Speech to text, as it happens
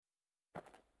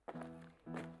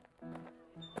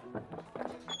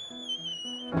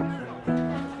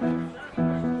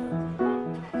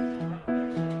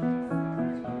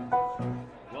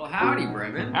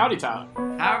Howdy, Tyler.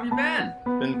 How have you been?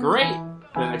 Been great.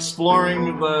 Been exploring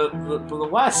the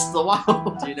West, the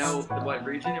wild. Do you know what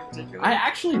region in particular? I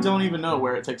actually don't even know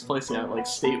where it takes place yet, like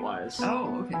state-wise.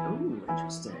 Oh, okay. Ooh,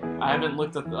 interesting. I haven't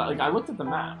looked at I looked at the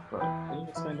map, but I didn't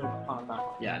expand upon that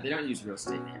one. Yeah, they don't use real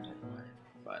state names anyway.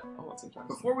 But That's interesting.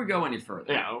 before we go any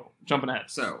further, jumping ahead.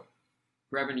 So,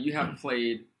 Brevin, you haven't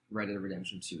played Red Dead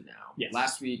Redemption 2 now. Yes.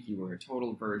 Last week you were a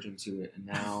total virgin to it, and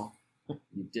now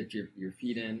you dipped your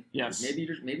feet in. Yes. Maybe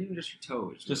even just your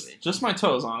toes. Really. Just my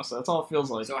toes, honestly. That's all it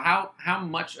feels like. So how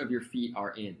much of your feet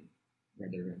are in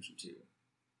Red Dead Redemption 2?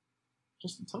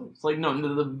 Just the toes. Like, no,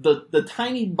 the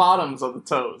tiny bottoms of the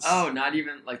toes. Oh, not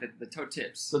even like the toe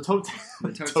tips. The toe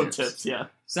toe tips, yeah.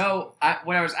 So,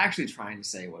 what I was actually trying to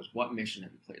say was, what mission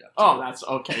have you played up to? Oh, that's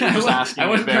okay. You're just asking I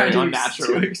wasn't very trying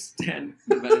unnaturally. to extend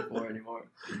the metaphor anymore.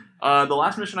 The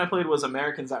last mission I played was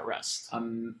Americans at Rest.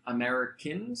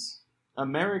 Americans?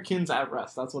 Americans at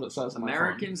Rest. That's what it says on my phone.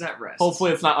 Americans at Rest.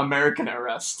 Hopefully it's not American at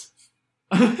Rest.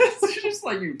 It's just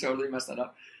like you totally messed that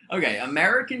up. Okay,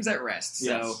 Americans at Rest.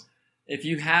 So, Yes. if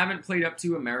you haven't played up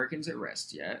to Americans at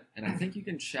Rest yet, and I think you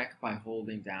can check by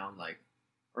holding down,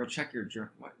 or check your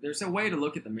journal. There's a way to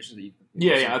look at the missions that you've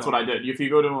completed. Yeah, that's what I did. If you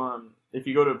go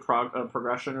to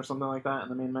progression or something like that in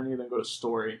the main menu, then go to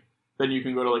story. Then you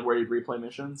can go to where you replay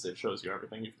missions. It shows you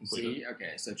everything you've completed. See,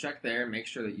 okay, so check there. Make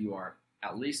sure that you are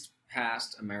at least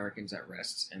past Americans at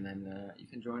Rest, and then you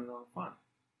can join the fun.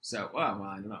 So, well,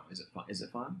 I don't know. Is it fun? Is it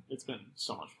fun? It's been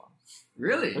so much fun.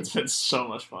 Really? It's been so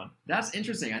much fun. That's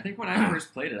interesting. I think when I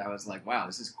first played it, I was like, wow,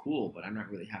 this is cool, but I'm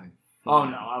not really having Oh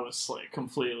fun. no, I was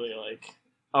completely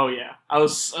oh yeah, I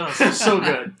was so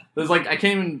good. There's I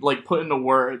can't even put into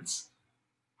words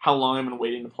how long I've been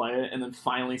waiting to play it, and then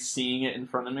finally seeing it in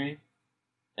front of me,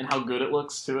 and how good it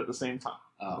looks too at the same time.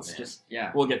 Oh, It's man.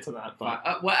 Yeah. We'll get to that,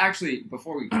 but Well, actually,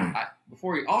 before we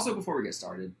get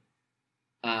started,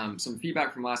 some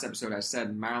feedback from last episode. I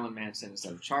said Marilyn Manson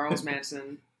instead of Charles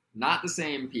Manson. Not the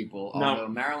same people, No. although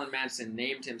Marilyn Manson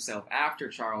named himself after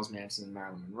Charles Manson and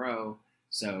Marilyn Monroe,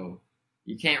 so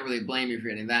you can't really blame me for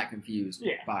getting that confused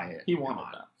by it. he Come wanted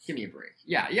on, that. give me a break.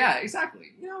 Yeah,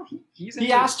 exactly. He's into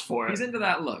He asked for it. He's into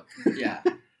that look. Yeah.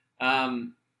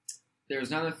 There's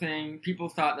another thing. People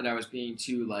thought that I was being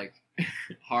too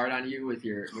hard on you with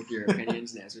your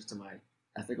opinions and answers to my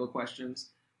ethical questions.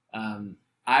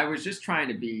 I was just trying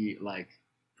to be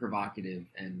provocative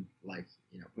and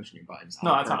pushing your buttons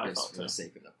on that's how I purpose felt, for too. the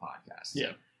sake of the podcast.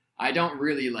 Yeah. I don't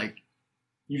really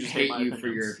You just hate my you opinions. for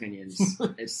your opinions.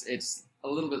 it's a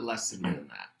little bit less severe than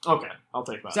that. Okay, I'll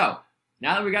take that. So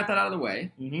now that we got that out of the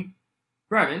way,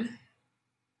 Brevin,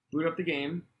 boot up the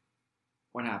game.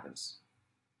 What happens?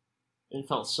 It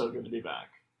felt so good to be back.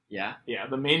 Yeah. Yeah,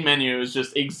 the main menu is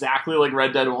just exactly like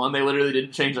Red Dead 1. They literally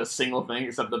didn't change a single thing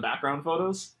except the background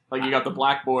photos. You got the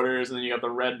black borders, and then you got the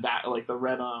red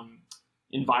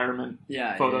environment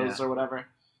photos or whatever.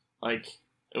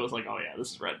 It was oh yeah,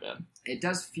 this is Red Dead. It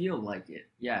does feel like it.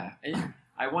 Yeah. And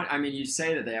you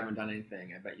say that they haven't done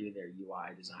anything. I bet you their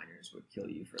UI designers would kill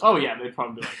you for that. Oh yeah, they'd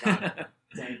probably be God,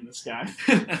 dang this guy.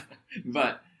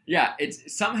 But yeah,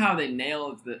 it's somehow they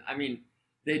nailed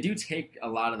they do take a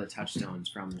lot of the touchstones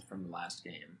from the last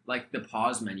game. The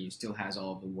pause menu still has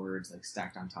all of the words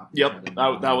stacked on top of each other.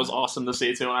 Yep, that was awesome to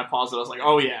see too. When I paused it, I was like,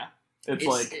 oh yeah.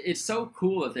 It's so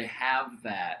cool that they have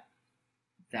that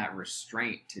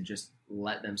restraint to just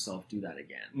let themselves do that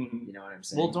again. Mm-hmm. You know what I'm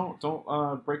saying? Well,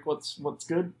 don't break what's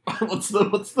good. what's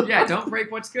the Yeah, don't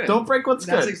break what's good. Don't break what's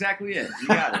good. That's exactly it. You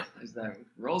got it. That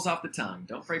rolls off the tongue.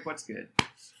 Don't break what's good.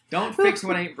 Don't fix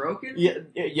what ain't broken.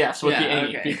 Yes, with the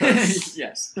ain't, okay. because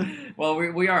yes. Well,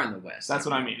 we are in the West. That's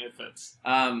what I mean. It fits.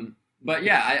 But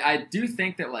yeah, I do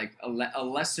think that a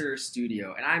lesser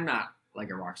studio, and I'm not a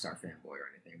Rockstar fanboy or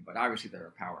anything, but obviously they're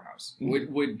a powerhouse.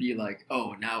 Would be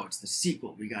oh, now it's the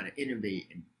sequel. We got to innovate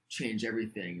and change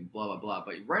everything and blah blah blah.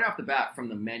 But right off the bat, from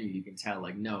the menu, you can tell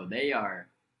no, they are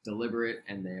deliberate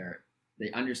and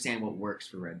they understand what works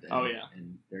for Red Dead. Oh yeah,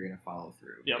 and they're gonna follow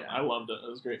through. Yep, yeah. I loved it. It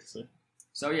was great to see.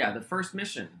 So yeah, the first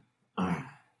mission.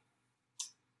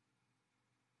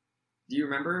 Do you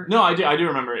remember? No, I do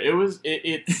remember. It was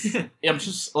I'm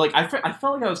just I felt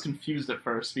like I was confused at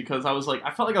first because I was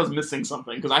I felt like I was missing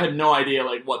something because I had no idea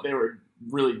what they were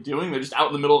really doing. They're just out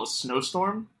in the middle of a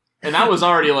snowstorm, and that was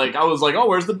already I was oh,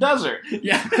 where's the desert?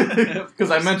 Yeah,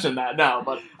 because I mentioned that now.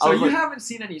 But so you haven't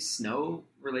seen any snow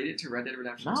related to Red Dead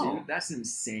Redemption 2? No. That's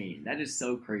insane. That is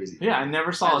so crazy. Yeah, I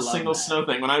never saw a single snow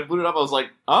thing. When I booted up, I was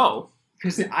oh.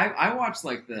 Because I watched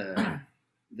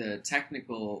the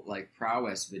technical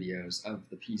prowess videos of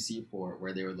the PC port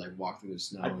where they would walk through the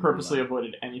snow. I purposely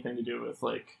avoided anything to do with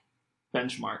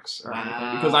benchmarks or anything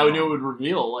Wow. because I knew it would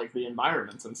reveal like the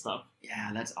environments and stuff.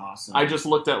 Yeah, that's awesome. I just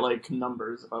looked at like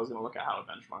numbers if I was going to look at how it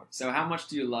benchmarks. So how much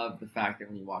do you love the fact that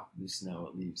when you walk through the snow,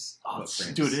 it leaves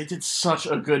footprints? Dude, they did such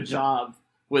a good job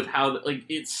with how like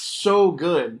it's so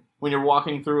good when you're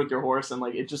walking through with your horse and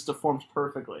like it just deforms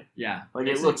perfectly. Yeah, Like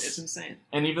it's it's insane.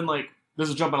 And even like this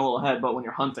is jumping a little ahead, but when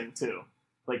you're hunting too,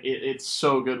 like it's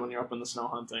so good when you're up in the snow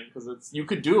hunting because you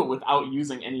could do it without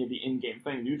using any of the in-game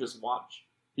things. You just watch.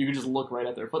 You could just look right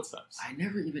at their footsteps. I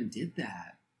never even did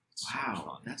that. It's so much Wow,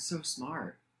 fun. that's so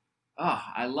smart. Oh,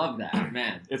 I love that,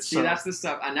 man. It's See, so- that's the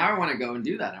stuff. Now I want to go and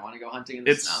do that. I want to go hunting in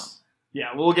the snow.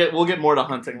 Yeah, we'll get more to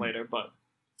hunting later, but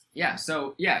Yeah.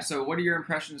 So what are your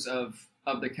impressions of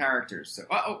the characters?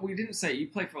 So, we didn't say you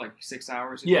played for like 6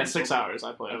 hours. yeah, 6 hours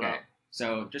I played. Okay. About.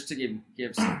 So just to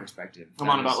give some perspective, I'm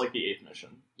on about like the 8th mission.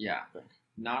 yeah, I think.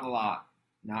 not a lot,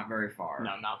 not very far.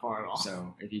 No, not far at all.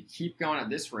 So if you keep going at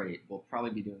this rate, we'll probably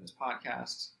be doing this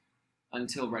podcast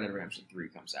until Red Dead Redemption 3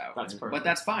 comes out. That's perfect. But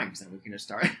that's fine because then we can just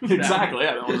start. Exactly.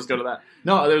 Yeah, then we'll just go to that.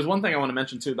 No, there's one thing I want to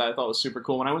mention too that I thought was super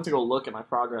cool. When I went to go look at my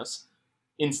progress,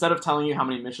 instead of telling you how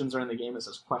many missions are in the game, it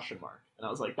says question mark, and I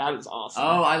was like, that is awesome.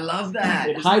 Oh, I love that.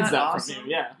 It Isn't hides that awesome? from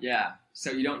you. Yeah. Yeah.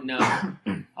 So you don't know.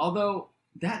 Although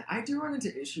that I do run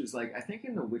into issues. Like I think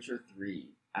in The Witcher 3,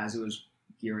 as it was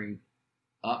gearing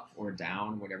up or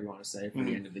down, whatever you want to say, for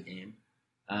the Mhm. end of the game,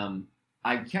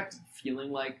 I kept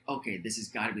feeling like, okay, this has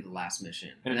got to be the last mission.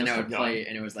 And it And then just I would kept play,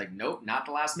 and it was like, nope, not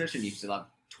the last mission. You still have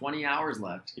 20 hours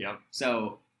left. Yep.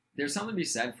 So there's something to be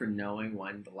said for knowing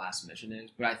when the last mission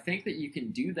is. But I think that you can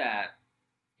do that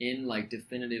in like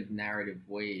definitive narrative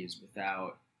ways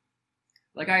without.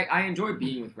 Like I enjoy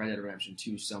being with Red Dead Redemption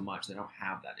 2 so much that I don't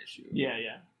have that issue. Yeah.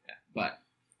 Yeah. But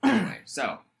anyway,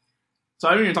 so So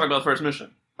I didn't even talk about the first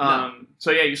mission. No.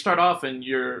 So yeah, you start off and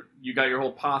you got your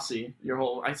whole posse,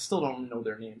 I still don't know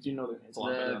their names. You know their names a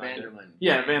lot better the than I do. Vanderlyn.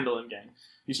 Yeah, Vandalin gang.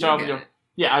 You start off with You'll your get it.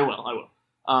 Yeah, I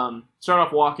will. Start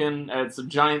off walking. It's a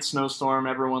giant snowstorm.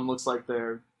 Everyone looks like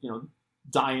they're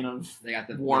dying of They got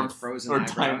the warmth frozen or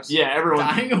dying. eyebrows. Yeah,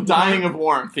 everyone Dying of of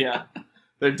warmth. Yeah,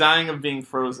 they're dying of being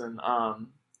frozen.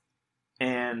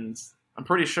 And I'm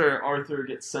pretty sure Arthur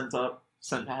gets sent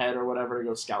ahead or whatever to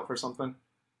go scout for something.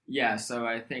 Yeah, so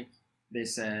I think they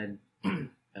said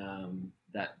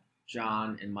that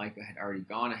John and Micah had already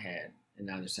gone ahead, and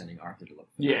now they're sending Arthur to look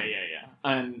for Yeah. them.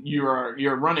 And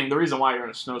you're running. The reason why you're in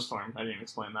a snowstorm, I didn't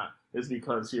explain that, is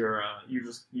because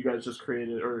you guys just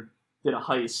created or did a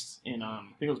heist in I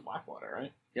think it was Blackwater,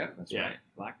 right? Yep, that's Yeah. right.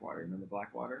 Blackwater. Remember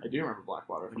Blackwater? I do remember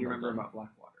Blackwater. What do you remember about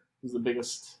Blackwater? It was the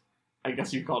biggest, I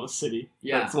guess you'd call it a city.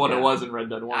 Yeah, That's what yeah. it was in Red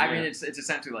Dead 1. I yeah. mean, it's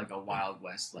essentially like a Wild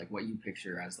West, like what you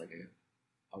picture as like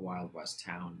a Wild West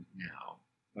town now,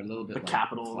 but a little bit the like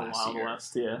capital of the Wild classier,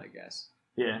 West, yeah. I guess.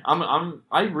 Yeah,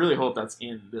 I really hope that's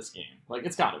in this game. Like,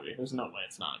 it's gotta be. There's no way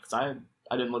it's not. Because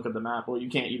I didn't look at the map. Well, you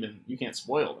can't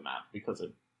spoil the map because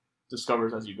it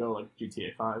discovers as you go, like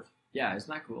GTA 5. Yeah, isn't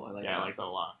that cool? I like that. I like that a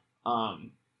lot.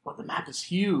 But the map is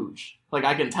huge. Like,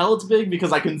 I can tell it's big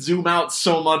because I can zoom out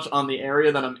so much on the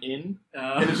area that I'm in,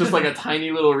 and it's just like a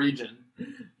tiny little region.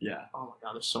 Yeah. Oh my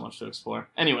god, there's so much to explore.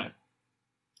 Anyway,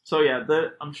 so yeah,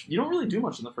 you don't really do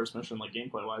much in the first mission, like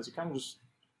gameplay wise. You kind of just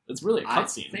it's really a I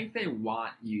cutscene think they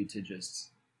want you to just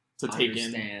to take in.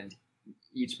 understand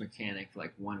each mechanic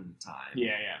like one at a time.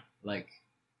 Yeah. Like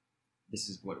this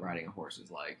is what riding a horse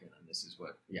is like, and then this is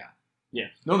what Yeah.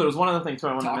 No, there was one other thing too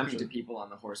I wanted to talking mention. to people on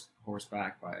the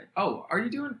horseback by. Oh, are you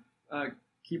doing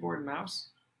keyboard and mouse?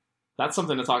 That's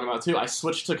something to talk about too. I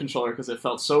switched to controller because it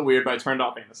felt so weird, but I turned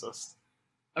off aim assist,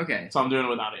 Okay. so I'm doing it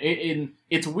without it.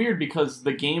 It's weird because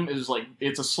the game is like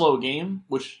it's a slow game,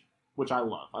 which I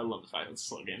love. I love the fact that it's a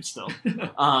slow game still.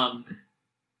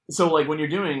 So like when you're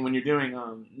doing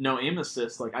no aim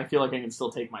assist, like I feel like I can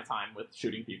still take my time with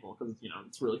shooting people because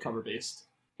it's really cover based,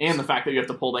 and the fact that you have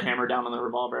to pull the hammer down on the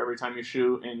revolver every time you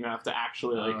shoot, and you have to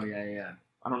actually like Oh yeah.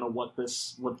 I don't know what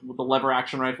the lever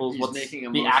action rifles. He's What's making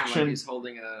a the motion action? like he's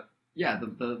holding a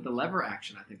the lever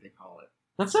action. I think they call it.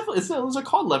 That's definitely those are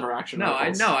called lever action. No, I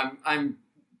rifles. know. I'm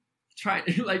trying.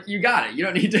 Like you got it. You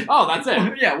don't need to. Oh, that's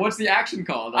it. Yeah. What's the action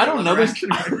called? I don't know Lever this. action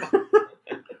rifle.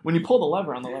 When you pull the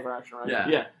lever on the lever action rifle.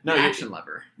 Yeah. No, The action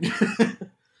lever.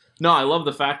 No, I love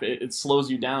the fact that it slows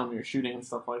you down when you're shooting and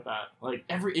stuff like that. Like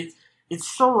it's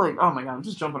so like, oh my god, I'm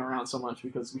just jumping around so much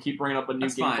because we keep bringing up a new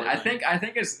That's gameplay fine. thing. I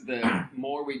think as the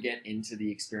more we get into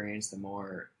the experience, the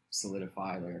more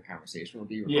solidified like our conversation will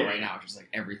be. Yeah. Right now, it's just like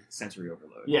every sensory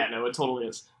overload. Yeah, no, it totally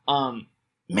is.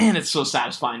 Man, it's so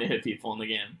satisfying to hit people in the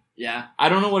game. Yeah. I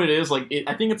don't know what it is. Like,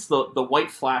 I think it's the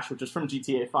white flash, which is from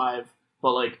GTA 5.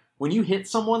 But like, when you hit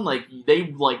someone, like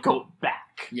they like go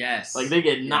back. Yes. Like they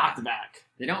get Yeah. knocked back.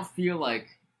 They don't feel like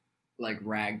like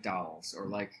rag dolls, or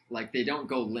like they don't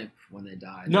go limp when they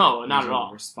die. No, not There's at a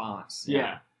all. Response.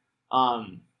 Yeah.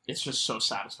 It's just so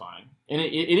satisfying, and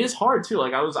it is hard too.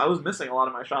 Like I was missing a lot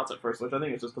of my shots at first, which I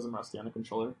think is just because I'm rusty on the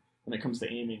controller when it comes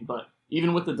to aiming. But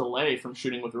even with the delay from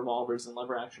shooting with revolvers and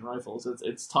lever action rifles,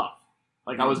 it's tough.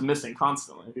 Like I was missing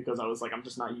constantly because I was like, I'm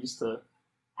just not used to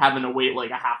having to wait like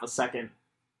a half a second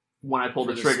when I pull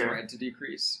the trigger spread to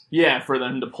decrease. Yeah, for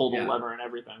them to pull the lever and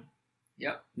everything.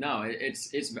 Yep. No,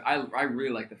 it's I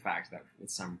really like the fact that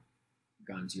with some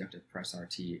guns you have to press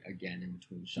RT again in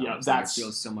between shots. Yeah, that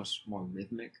feels so much more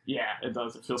rhythmic. Yeah, it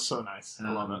does. It feels so nice.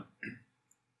 I love it.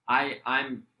 I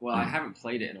haven't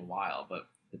played it in a while, but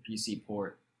the PC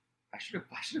port, I should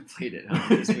have played it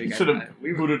this week. Should have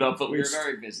booted up at least. We were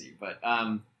very busy, but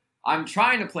I'm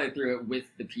trying to play through it with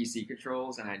the PC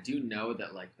controls, and I do know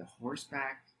that like the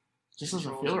horseback just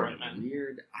doesn't feel right, man.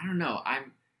 Weird. I don't know.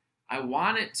 I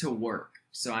want it to work,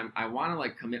 so I want to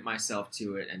like commit myself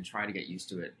to it and try to get used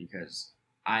to it because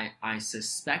I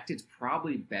suspect it's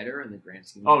probably better in the grand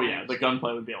scheme. Oh yeah, the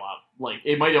gunplay would be a lot like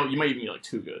you might even be like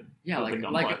too good. Yeah,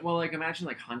 like imagine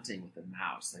like hunting with a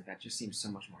mouse. Like that just seems so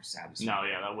much more satisfying. No,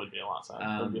 yeah, that would be a lot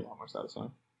more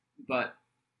satisfying. But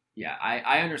yeah,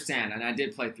 I understand, and I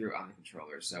did play through it on the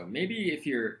controller. So maybe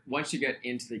once you get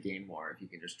into the game more, if you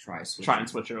can just try and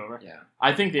switch it over. Yeah,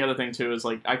 I think the other thing too is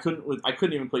like I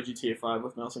couldn't even play GTA 5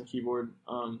 with mouse and keyboard,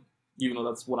 even though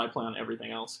that's what I play on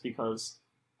everything else because,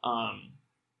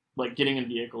 like getting in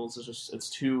vehicles is just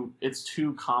it's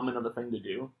too common of a thing to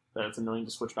do that it's annoying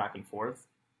to switch back and forth,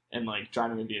 and like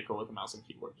driving a vehicle with a mouse and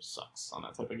keyboard just sucks on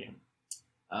that type of game.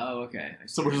 Oh, okay.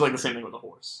 So which is like the same thing with the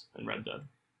horse in Red Dead.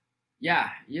 Yeah.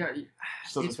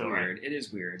 It's weird. It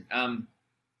is weird.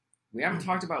 We haven't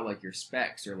talked about like your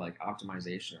specs or like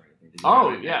optimization or anything.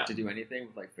 Did you to do anything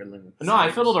with like fiddling with? No, I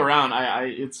fiddled around.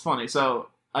 It's funny. So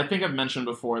I think I've mentioned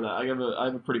before that I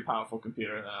have a pretty powerful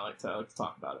computer that I like to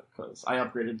talk about it because I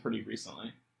upgraded pretty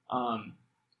recently.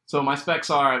 So my specs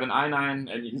are I have an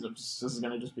i9, and this is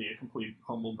going to just be a complete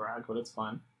humble brag, but it's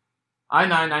fine.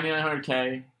 i9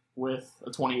 9900K with a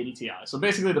 2080 Ti. So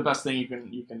basically the best thing you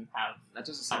can have. That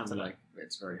doesn't sound like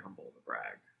it's very humble of a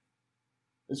brag.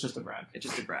 It's just a brag. It's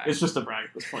just a brag. It's just a brag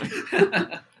at this point.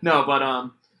 No,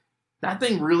 but that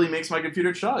thing really makes my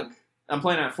computer chug. I'm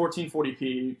playing at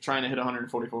 1440p, trying to hit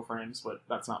 144 frames, but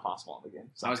that's not possible in the game.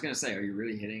 So I was gonna say, are you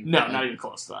really hitting? No, not even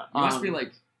close to that. You must be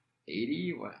like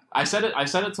 80. What? I set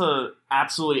it to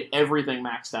absolutely everything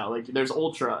maxed out. Like there's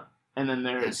ultra, and then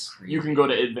you can go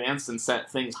to advanced and set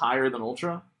things higher than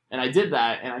ultra. And I did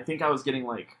that, and I think I was getting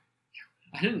like...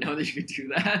 I didn't know that you could do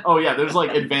that. Oh yeah, there's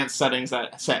like advanced settings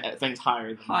that set things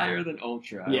higher than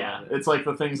ultra. Yeah, it's like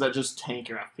the things that just tank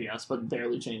your FPS but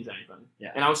barely change anything.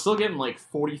 Yeah. And I was still getting like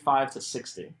 45 to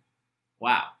 60.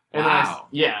 Wow.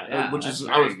 And which is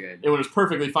good. It was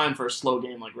perfectly fine for a slow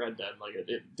game like Red Dead. Like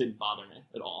it didn't bother me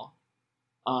at all.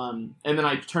 And then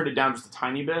I turned it down just a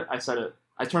tiny bit. I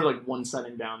turned like one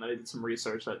setting down. I did some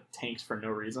research that tanks for no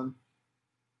reason.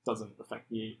 Doesn't affect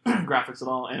the graphics at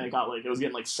all, and it was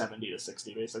getting like 70 to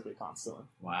 60 basically constantly.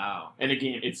 Wow! And the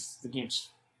game's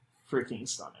freaking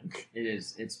stunning. It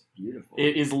is. It's beautiful.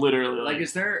 It is literally like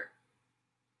is there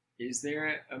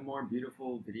a more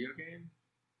beautiful video game?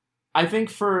 I think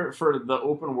for the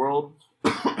open world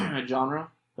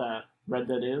genre that Red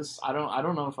Dead is, I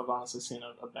don't know if I've honestly seen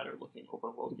a better looking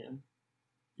open world game.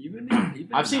 Even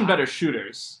I've seen better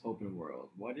shooters. Open world.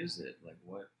 What is it like?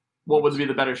 What would be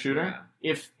the better shooter?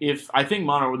 Yeah. If I think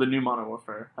the new Modern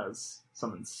Warfare has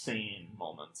some insane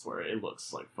moments where it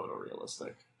looks like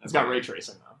photorealistic. It's got ray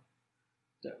tracing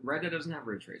though. Red Dead doesn't have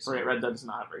ray tracing. Red Dead does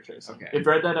not have ray tracing. Okay. If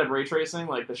Red Dead had ray tracing,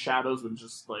 like the shadows would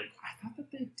just like. I thought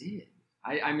that they did.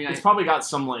 I mean, it's probably got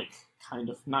some like kind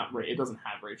of not ray. It doesn't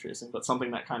have ray tracing, but something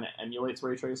that kind of emulates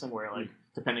ray tracing, where like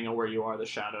depending on where you are, the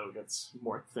shadow gets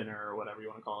more thinner or whatever you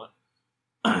want to call it.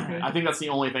 Okay. I think that's the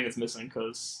only thing it's missing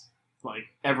because. Like,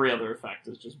 every other effect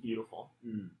is just beautiful.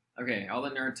 Okay, all the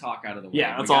nerd talk out of the way.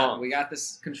 Yeah, all. We got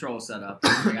this control set up.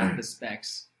 We got the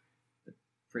specs, the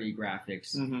pretty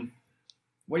graphics. Mm-hmm.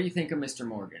 What do you think of Mr.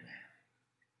 Morgan?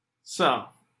 So,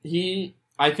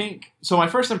 my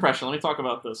first impression, let me talk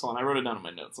about this. Hold on, I wrote it down in my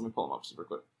notes. Let me pull them up super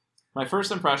quick. My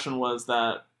first impression was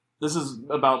that this is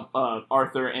about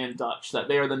Arthur and Dutch, that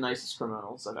they are the nicest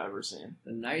criminals I've ever seen.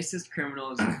 The nicest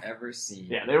criminals I've ever seen.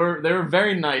 Yeah, they were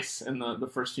very nice in the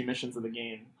first few missions of the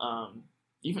game.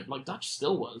 Even like Dutch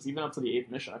still was, even up to the 8th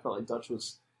mission. I felt like Dutch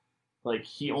was like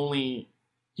he only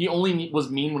was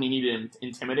mean when he needed to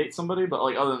intimidate somebody, but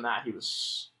like other than that, he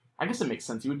was. I guess it makes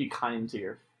sense. You would be kind to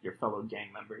your fellow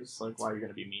gang members. Like, why are you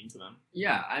going to be mean to them?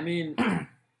 Yeah, I mean,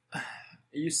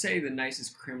 you say the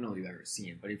nicest criminal you've ever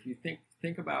seen, but if you think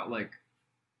about like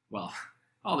well,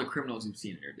 all the criminals you've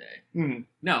seen in your day. Mhm.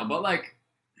 No, but like,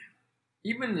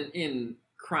 even in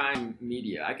crime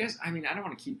media, I guess, I mean, I don't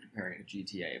want to keep comparing it to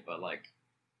GTA, but like,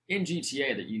 in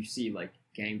GTA that you see like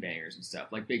gangbangers and stuff,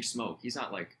 like Big Smoke, he's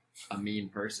not like a mean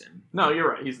person. No, you're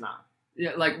right. He's not.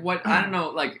 Yeah, like what, I don't know,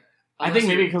 like, I think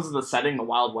maybe because of the setting, the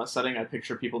Wild West setting, I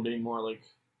picture people being more like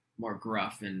more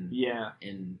gruff and, yeah,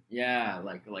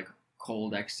 like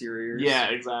cold exteriors. yeah,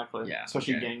 exactly. Yeah,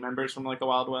 especially okay. gang members from like the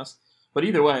Wild West. But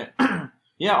either way,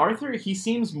 yeah, Arthur, he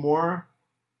seems more.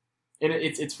 And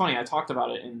it's funny. I talked about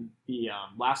it in the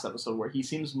last episode where he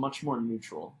seems much more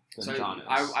neutral than So John is.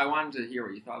 I wanted to hear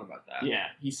what you thought about that. Yeah,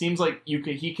 he seems like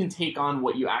he can take on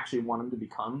what you actually want him to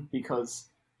become because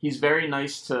he's very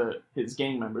nice to his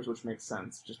gang members, which makes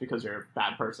sense. Just because you're a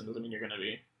bad person doesn't mean you're going to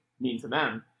be mean to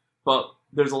them. But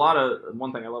there's a lot of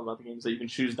one thing I love about the game is that you can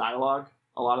choose dialogue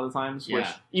a lot of the times, which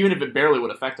Yeah. even if it barely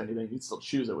would affect anything, you'd still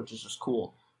choose it, which is just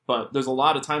cool. But there's a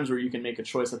lot of times where you can make a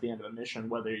choice at the end of a mission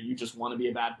whether you just want to be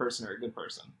a bad person or a good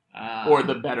person, or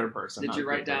the better person. Did not you a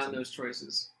write good down person. those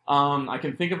choices? I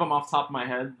can think of them off the top of my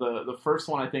head. The first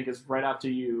one I think is right after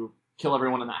you kill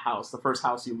everyone in that house. The first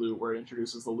house you loot, where it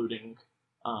introduces the looting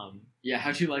Yeah,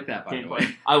 how'd you like that, by the way?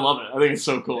 gameplay. I love it. I think it's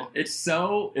so cool. It's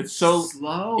so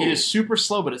slow. It is super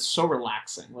slow, but it's so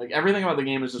relaxing. Like everything about the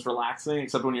game is just relaxing,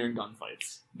 except when you're in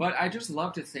gunfights. But I just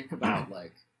love to think about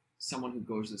like someone who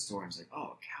goes to the store and is like,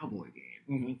 oh, a cowboy game.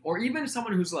 Mm-hmm. Or even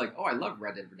someone who's like, oh, I love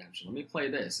Red Dead Redemption. Let me play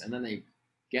this. And then they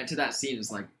get to that scene.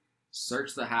 It's like,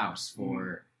 search the house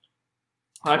for.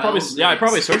 I 12 minutes.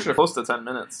 probably searched for close to 10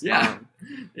 minutes. Yeah.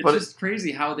 It's but just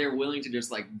crazy how they're willing to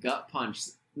just like gut punch.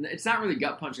 It's not really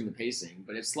gut punching the pacing,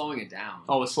 but it's slowing it down.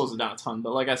 Oh, it slows it down a ton.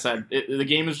 But like I said, the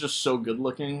game is just so good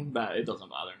looking that it doesn't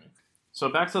bother me. So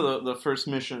back to the first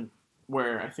mission,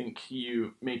 where I think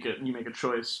you make a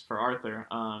choice for Arthur.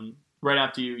 Right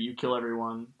after you kill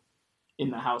everyone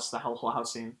in the house, the whole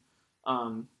house scene.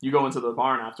 You go into the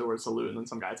barn afterwards to loot, and then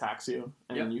some guy attacks you,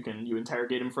 and Yep. you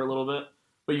interrogate him for a little bit,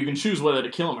 but you can choose whether to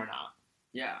kill him or not.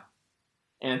 Yeah.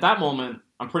 And at that moment,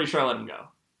 I'm pretty sure I let him go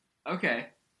Okay.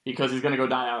 because he's gonna go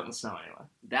die out in the snow anyway.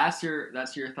 That's your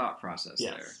thought process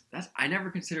Yes. there. I never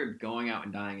considered going out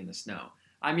and dying in the snow.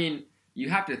 I mean, you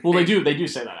have to think, Well, they do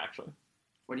say that actually.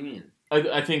 What do you mean?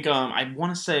 I think I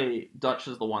want to say Dutch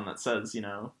is the one that says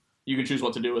you can choose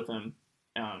what to do with him,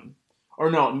 or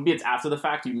no, maybe it's after the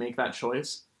fact you make that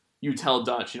choice. You tell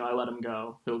Dutch, I let him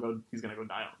go. He's gonna go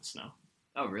die out in the snow.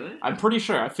 Oh, really? I'm pretty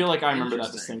sure. I feel like I remember that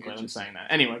Interesting, distinctly. I'm interesting. saying that.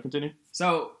 Anyway, continue.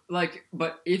 So, like,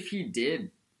 but if you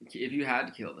had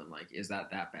to kill them, like, is that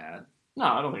bad? No,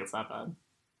 I don't think it's that bad.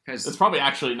 Because It's probably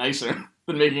actually nicer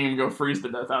than making him go freeze to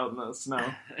death out in the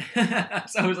snow.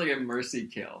 so it was like a mercy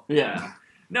kill. Yeah.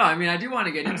 No, I mean, I do want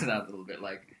to get into that a little bit.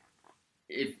 Like,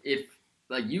 if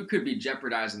like you could be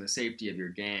jeopardizing the safety of your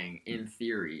gang in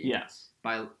theory. Yes.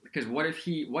 Because what if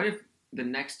the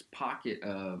next pocket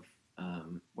of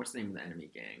what's the name of the enemy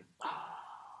gang?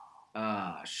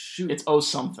 Shoot. It's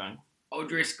something.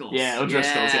 O'Driscoll's. Yeah,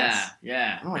 O'Driscoll's, Yeah, yes.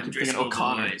 yeah. Oh, I Them keep thinking Driscoll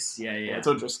O'Connor. boys. Yeah. Yeah, it's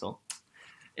O'Driscoll.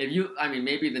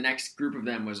 Maybe the next group of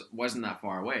them wasn't that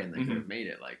far away, and they Mhm. could have made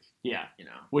it. Like, Yeah. you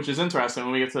know. Which is interesting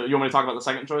when we get to. You want me to talk about the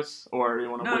second choice, or do you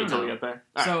want to No, wait no, until no. we get there?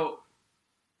 All right. So,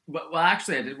 well,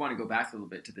 actually, I did want to go back a little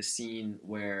bit to the scene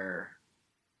where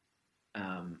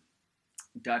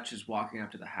Dutch is walking up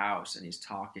to the house and he's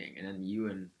talking, and then you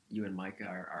and Micah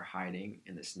are hiding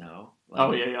in the snow. Like,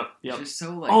 Oh yeah, It's yep. just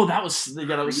so like. That was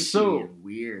creepy so. and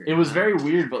weird. It was huh? very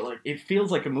weird, but like it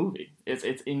feels like a movie. It's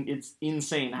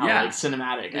insane how Yeah. like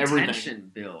cinematic The everything.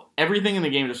 tension built. Everything in the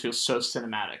game just feels so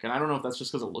cinematic, and I don't know if that's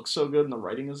just because it looks so good and the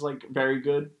writing is like very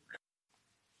good.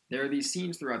 There are these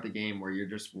scenes throughout the game where you're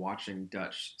just watching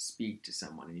Dutch speak to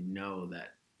someone, and you know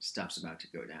that stuff's about to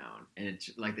go down, and it's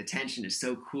like the tension is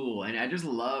so cool, and I just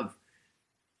love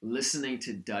listening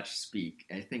to Dutch speak.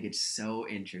 I think it's so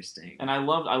interesting. And I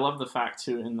love the fact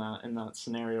too in that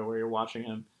scenario where you're watching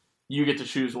him, you get to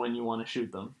choose when you want to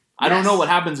shoot them. I don't know Yes. what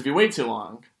happens if you wait too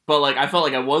long, but like I felt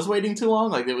like I was waiting too long,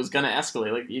 like it was gonna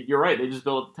escalate. Like you're right, they just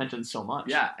build up tension so much.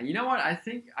 Yeah, and you know what? I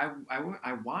think I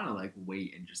want to like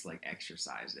wait and just like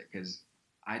exercise it because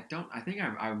I think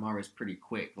I'm always pretty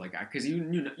quick. Like because you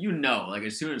know like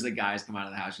as soon as the guys come out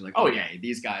of the house, you're like, Oh, okay,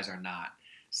 these guys are not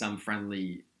some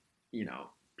friendly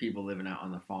people living out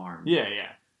on the farm. Yeah.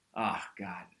 Oh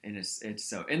God, and it's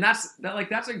so and that's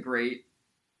a great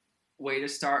way to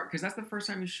start because that's the first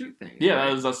time you shoot things. Yeah,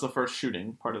 right? that's the first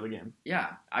shooting part of the game. Yeah,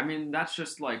 I mean that's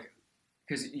just like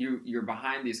because you're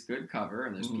behind this good cover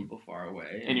and there's Mhm. people far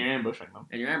away And you're ambushing them.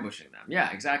 them. Yeah,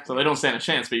 exactly. So they don't stand a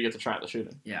chance, but you get to try the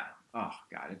shooting. Yeah. Oh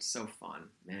God, it's so fun,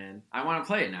 man. I want to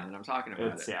play it now that I'm talking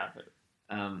about It's it.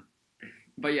 yeah.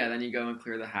 But yeah, then you go and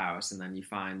clear the house, and then you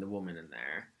find the woman in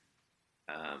there.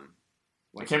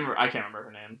 I can't remember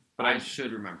her name, but I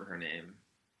should remember her name.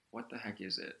 What the heck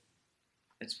is it?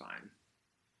 It's fine.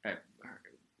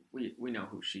 We know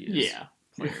who she is. Yeah.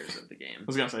 Players of the game. I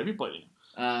was gonna say, have you played it?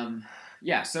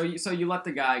 Yeah. So you let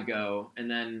the guy go, and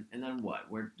then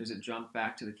what? Where does it jump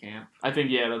back to the camp? I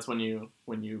think that's when you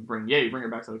bring her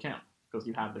back to the camp because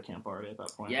you have the camp already at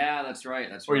that point. Yeah, that's right.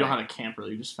 Or you don't have a camp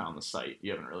really. You just found the site.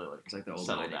 You haven't really It's like the old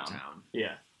settled mining down. town.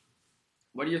 Yeah.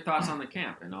 What are your thoughts on the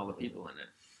camp and all the people in it?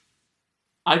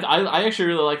 I actually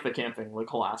really like the camping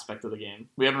whole aspect of the game.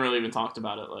 We haven't really even talked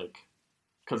about it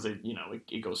because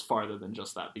it goes farther than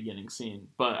just that beginning scene.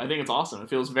 But I think it's awesome. It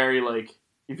feels very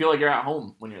you feel like you're at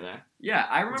home when you're there. Yeah,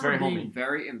 I remember being homey.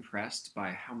 very impressed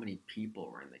by how many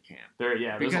people were in the camp.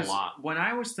 There's a lot. When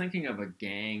I was thinking of a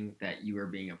gang that you were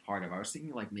being a part of, I was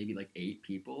thinking maybe 8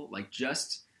 people,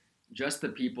 just the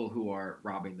people who are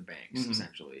robbing the banks,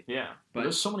 essentially. Yeah, but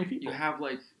there's so many people. You have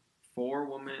 4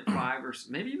 women, 5 or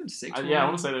maybe even 6. I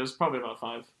want to say there's probably about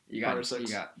 5. You 5 or 6. You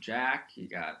got Jack, you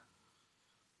got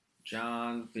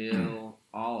John, Bill,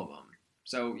 all of them.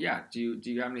 So yeah, do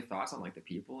you have any thoughts on the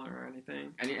people or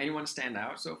anything? Anyone stand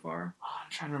out so far?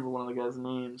 I'm trying to remember one of the guys'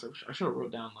 names. I should have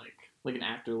wrote down an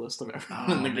actor list of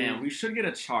everyone in the game. Man, we should get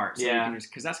a chart. So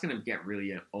because that's gonna get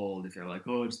really old if they're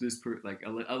it's this a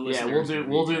listener. Yeah,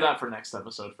 we'll do that for next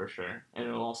episode for sure, and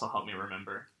it'll also help me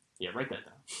remember. Yeah, write that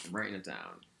down. I'm writing it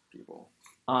down, people.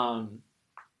 I'm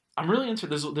really into.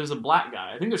 There's a black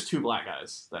guy. I think there's 2 black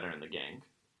guys that are in the gang.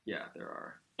 Yeah, there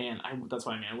are. And that's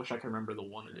why I wish I could remember the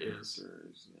one it is.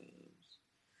 Names.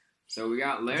 So we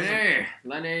got Lenny.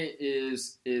 Lenny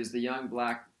is the young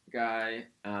black guy,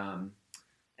 and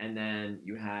then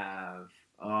you have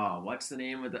what's the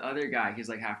name of the other guy?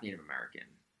 He's half Native American.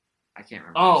 I can't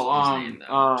remember his name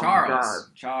though. Charles.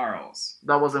 God. Charles.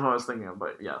 That wasn't who I was thinking of,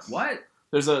 but yes. What?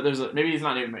 There's a maybe he's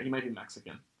not Native American. He might be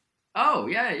Mexican. Oh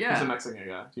yeah. He's a Mexican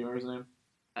guy. Do you remember his name?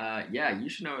 Yeah, you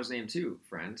should know his name too,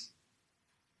 friend.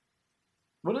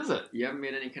 What is it? You haven't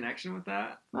made any connection with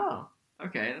that? No.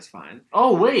 Okay, that's fine.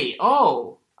 Oh, wait.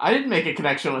 Oh, I didn't make a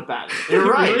connection with that.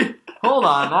 You're right. Really? Hold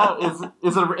on.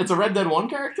 It's a Red Dead 1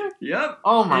 character? Yep.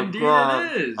 Oh my Indeed god.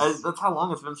 It is. That's how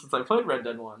long it's been since I played Red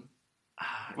Dead 1.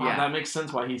 Wow, Yeah. that makes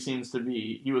sense why he seems to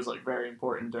be. He was very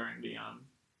important during the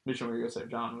mission where you're gonna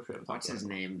save John, which we haven't talked What's about. his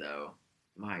name though?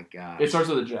 My god. It starts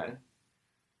with a J,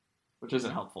 which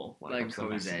isn't helpful. When it comes to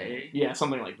Jose? Mexican. Yeah,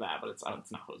 something like that, but it's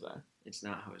not Jose. It's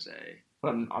not Jose. But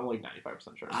I'm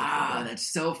 95% sure. That's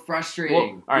so frustrating.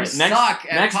 Well, all right, we next suck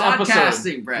at next podcasting,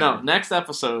 episode. Brett. No, next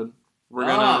episode we're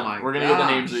my gonna get the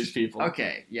names of gosh. these people.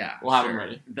 Okay, yeah. We'll have them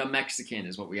ready. The Mexican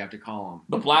is what we have to call him.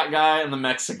 The black guy and the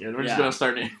Mexican. We're just gonna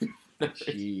start naming.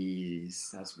 Jeez,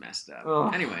 that's messed up.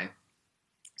 Ugh. Anyway,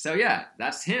 so yeah,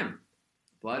 that's him.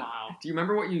 Blood. Wow. Do you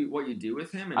remember what you do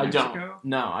with him in I Mexico? don't.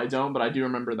 No, I don't. But I do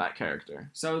remember that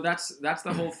character. So that's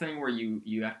the whole thing where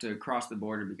you have to cross the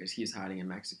border because he's hiding in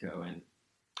Mexico, and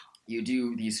you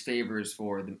do these favors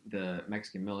for the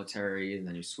Mexican military, and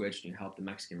then you switch and you help the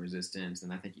Mexican resistance,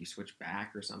 and I think you switch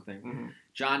back or something. Mm-hmm.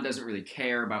 John doesn't really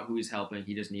care about who he's helping;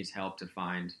 he just needs help to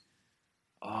find.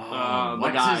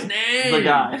 What's his name? The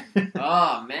guy.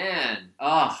 Oh man.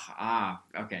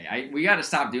 Okay. We got to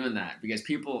stop doing that because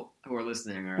people who are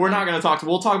listening are. We're not going to talk.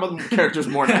 We'll talk about the characters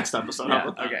more next episode. Yeah,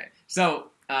 okay.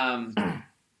 So,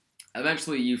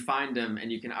 eventually you find him,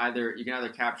 and you can either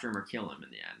capture him or kill him in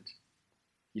the end.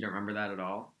 You don't remember that at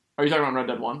all? Are you talking about Red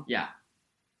Dead 1? Yeah.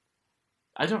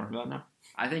 I don't remember that now.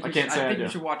 I think you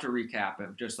should watch a recap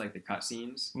of just the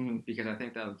cutscenes because I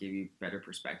think that'll give you better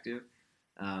perspective.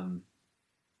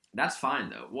 That's fine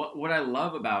though. What I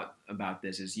love about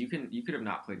this is you could have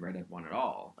not played Red Dead 1 at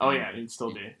all. Oh yeah, you'd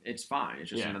still be. It's fine. It's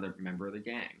just another member of the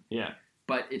gang. Yeah.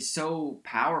 But it's so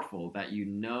powerful that you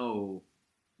know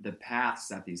the paths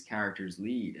that these characters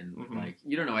lead, and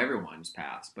you don't know everyone's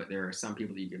paths, but there are some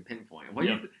people that you can pinpoint. What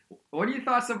are your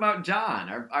thoughts about John,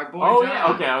 our boy? Oh John?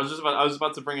 yeah, okay. I was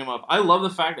about to bring him up. I love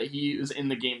the fact that he was in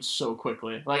the game so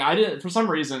quickly. I didn't, for some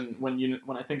reason, when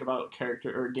I think about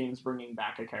character or games bringing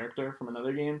back a character from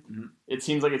another game, it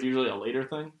seems like it's usually a later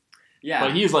thing. Yeah,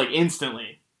 but he's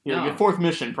instantly. Your 4th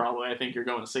mission, probably. I think you're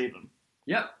going to save him.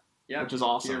 Yep, which is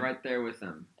awesome. You're right there with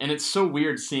him, and it's so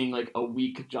weird seeing a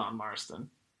weak John Marston.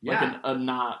 A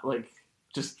not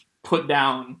just put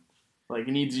down.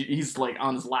 He's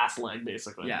on his last leg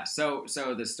basically. Yeah. So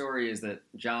the story is that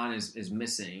John is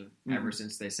missing ever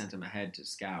since they sent him ahead to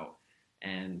scout,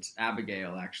 and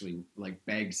Abigail actually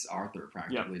begs Arthur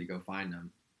practically to go find him.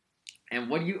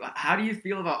 And how do you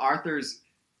feel about Arthur's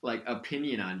like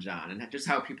opinion on John and just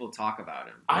how people talk about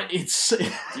him. Do you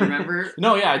remember?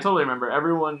 No, yeah, I totally remember.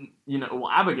 Everyone,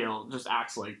 Abigail just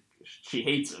acts like she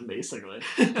hates him, basically.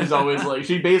 She's always like,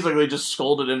 she basically just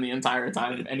scolded him the entire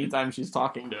time, anytime she's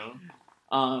talking to him.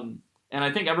 And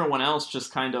I think everyone else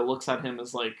just kind of looks at him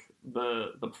as like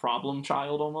the problem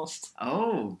child almost.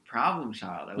 Oh, problem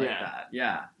child. I like that.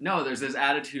 Yeah. No, there's this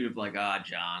attitude of like,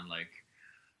 John, like,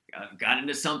 got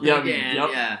into something again. Yep.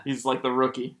 Yeah. He's like the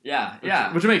rookie.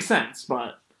 Yeah. Which makes sense,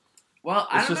 but... Well,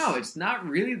 I don't know. It's not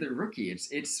really the rookie.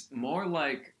 It's more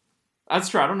like... That's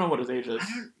true. I don't know what his age is.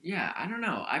 I don't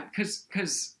know.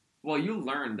 Because, well, you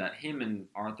learned that him and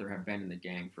Arthur have been in the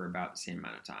gang for about the same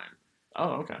amount of time.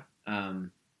 Oh, okay.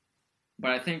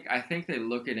 But I think they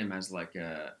look at him as like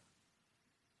a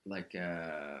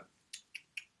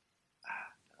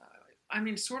I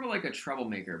mean, sort of like a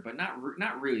troublemaker, but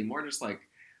not really. More just like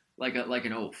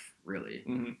an oaf, really.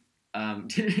 Mm-hmm.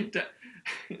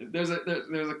 There's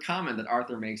a comment that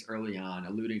Arthur makes early on,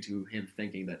 alluding to him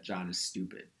thinking that John is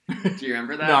stupid. Do you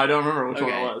remember that? No, I don't remember which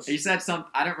one it was. He said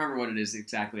I don't remember what it is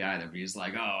exactly either. But he's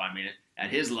like, I mean, at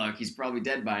his luck, he's probably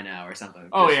dead by now or something.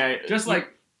 Just like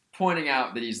pointing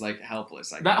out that he's like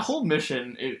helpless. I guess. That whole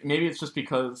mission, maybe it's just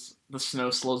because the snow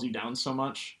slows you down so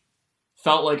much.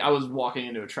 Felt like I was walking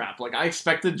into a trap. Like I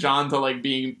expected John to like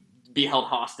be held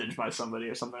hostage by somebody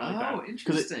or something like that. Oh,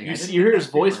 interesting. Because you hear his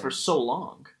voice for so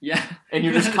long. Yeah, and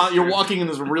you're you're walking in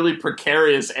this really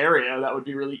precarious area that would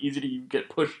be really easy to get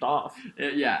pushed off.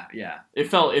 Yeah. It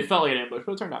felt like an ambush,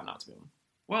 but it turned out not to be one.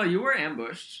 Well, you were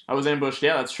ambushed. I was ambushed.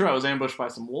 Yeah, that's true. I was ambushed by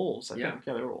some wolves. I think.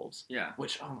 Yeah, they were wolves. Yeah.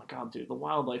 Which, oh my god, dude, the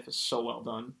wildlife is so well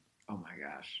done. Oh my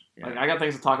gosh. Yeah. Like I got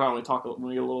things to talk about when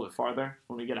we get a little bit farther,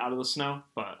 when we get out of the snow.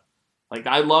 But like,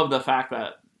 I love the fact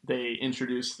that they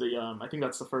introduced the. I think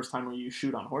that's the first time where you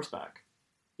shoot on horseback.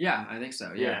 Yeah, I think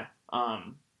so. Yeah.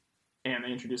 And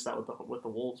they introduced that with the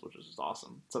wolves, which is just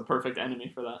awesome. It's a perfect enemy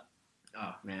for that.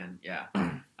 Oh man, yeah.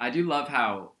 I do love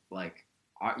how like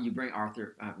you bring not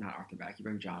Arthur back. You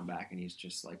bring John back, and he's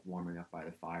just like warming up by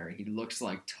the fire. He looks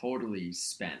like totally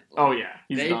spent. Like, oh yeah,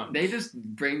 he's done. They just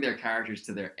bring their characters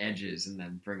to their edges and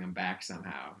then bring them back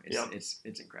somehow. It's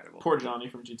incredible. Poor Johnny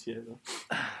from GTA though.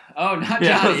 Oh, not Johnny.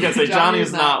 Yeah, I was gonna say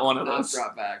Johnny's not one of us.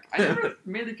 Brought back. I never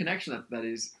made the connection that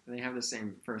they have the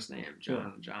same first name,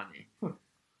 John and Johnny.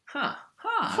 Huh.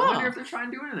 I wonder if they're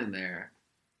trying to do anything there.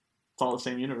 It's all the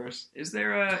same universe. Is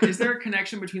there a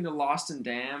connection between the Lost and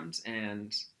Damned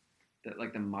and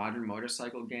the modern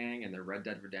motorcycle gang and the Red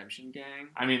Dead Redemption gang?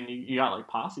 I mean, you got like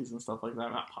posses and stuff like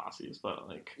that. Not posses, but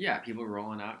like people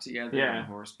rolling out together on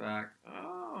horseback.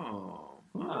 Oh,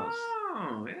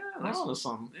 yeah. That's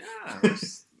something. Yeah.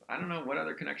 I don't know what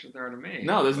other connections there are to me.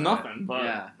 No, there's nothing. But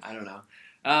yeah, I don't know.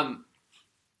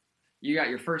 You got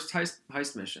your first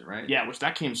heist mission, right? Yeah, which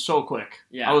that came so quick.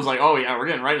 Yeah. I was like, oh yeah, we're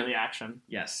getting right into the action.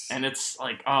 Yes. And it's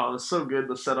like, it's so good,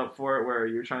 the setup for it, where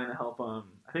you're trying to help, I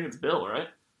think it's Bill, right?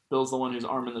 Bill's the one who's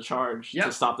arming the charge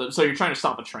to stop so you're trying to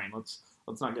stop a train. Let's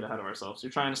not get ahead of ourselves.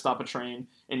 You're trying to stop a train,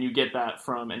 and you get that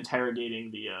from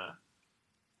interrogating the, oh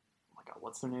my god,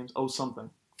 what's their names? Something.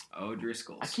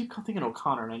 O'Driscolls. I keep thinking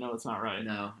O'Connor, and I know it's not right.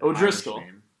 No. O'Driscoll.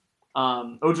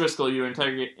 O'Driscoll, you're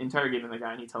interrogating the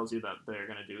guy, and he tells you that they're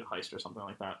going to do a heist or something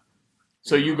like that.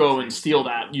 So you go and steal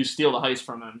that. You steal the heist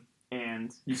from him,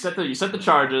 and you set the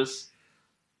charges,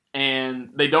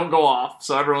 and they don't go off.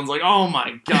 So everyone's like, "Oh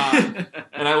my god!"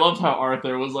 And I loved how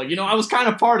Arthur was like, I was kind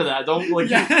of part of that.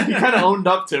 He kind of owned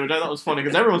up to it, which I thought was funny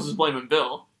because everyone's just blaming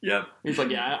Bill. Yep. He's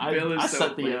like, "Yeah, I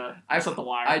set the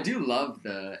wire." I do love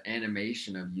the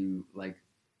animation of you like.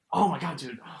 Oh my god,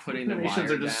 dude! Putting the animations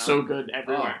wire are just down. so good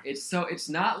everywhere. It's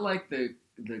not like the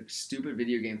stupid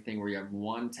video game thing where you have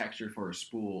one texture for a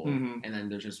spool and then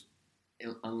there's just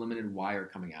unlimited wire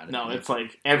coming out of it. No, it's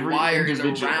like every wire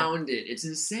individual is around it. It's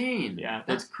insane. Yeah,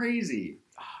 that's crazy.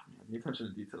 Man, the attention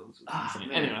to detail is insane.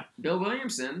 Man. Anyway, Bill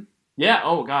Williamson. Yeah.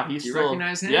 Oh god, he's you still.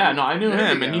 Recognize him? Yeah. No, I knew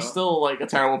him, and he's still like a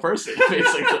terrible person,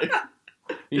 basically.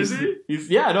 Is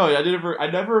he? I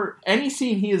never. Any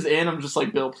scene he is in, I'm just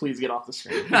like, Bill, please get off the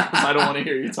screen because I don't want to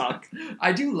hear you talk.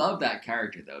 I do love that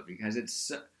character though because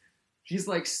he's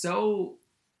like so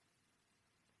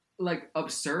like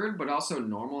absurd but also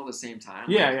normal at the same time.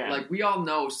 Yeah. Like we all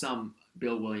know some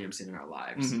Bill Williamson in our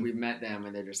lives. Mm-hmm. We've met them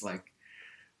and they're just like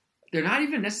they're not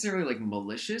even necessarily like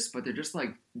malicious, but they're just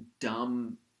like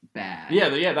dumb. Bad.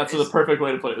 Yeah, that's the perfect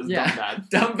way to put it. Dumb bad.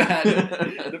 Dumb bad.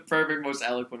 The perfect, most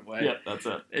eloquent way. Yeah, that's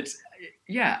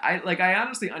it. I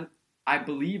honestly, I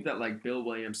believe that like Bill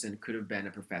Williamson could have been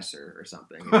a professor or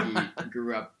something if he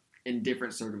grew up in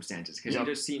different circumstances because he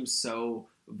just seems so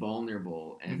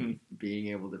vulnerable and being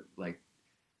able to like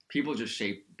people just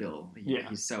shape Bill.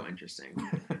 He's so interesting.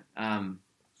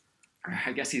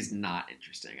 I guess he's not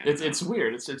interesting. It's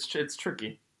weird. It's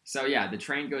tricky. So yeah, the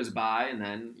train goes by, and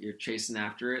then you're chasing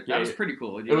after it. That Yeah, was pretty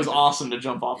cool. It was awesome to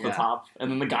jump off the top, and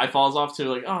then the guy falls off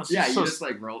too. Like, oh, it's yeah, just you just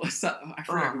like roll. I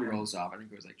forgot who rolls off. I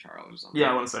think it was like Charles or something.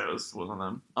 Yeah, I want to say it wasn't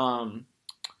them.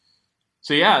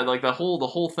 So yeah, like the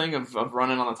whole thing of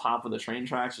running on the top of the train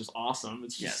tracks is awesome.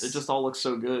 It's just, It just all looks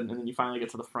so good, and then you finally get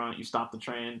to the front, you stop the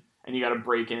train, and you got to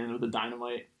break in with the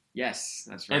dynamite. Yes,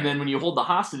 that's right. And then when you hold the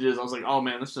hostages, I was like, oh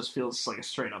man, this just feels like a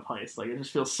straight up heist. Like it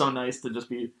just feels so nice to just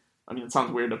be. I mean, it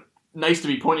sounds weird nice to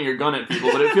be pointing your gun at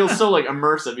people, but it feels so like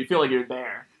immersive. You feel like you're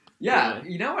there. Yeah,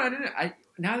 you know what?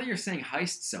 Now that you're saying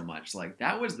heist so much, like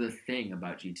that was the thing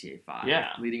about GTA 5. Yeah.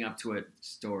 Leading up to a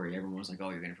story, everyone was like, "Oh,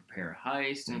 you're going to prepare a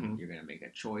heist, and you're going to make a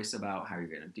choice about how you're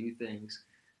going to do things,"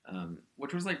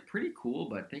 which was like pretty cool.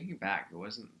 But thinking back, it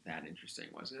wasn't that interesting,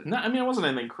 was it? No, I mean, it wasn't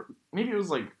anything. Maybe it was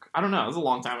like I don't know. It was a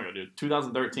long time ago, dude.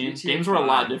 2013. GTA Games were a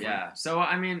lot 5, different. Yeah. So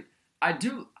I mean, I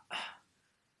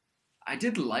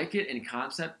did like it in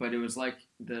concept, but it was like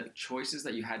the choices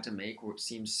that you had to make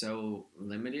seemed so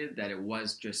limited that it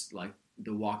was just like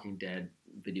the Walking Dead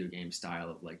video game style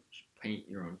of like paint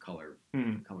your own coloring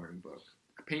book.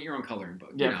 Paint your own coloring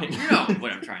book. Yeah, you know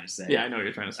what I'm trying to say. Yeah, I know what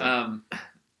you're trying to say.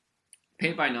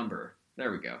 Paint by number.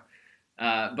 There we go.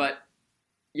 But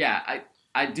yeah,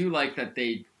 I do like that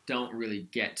they don't really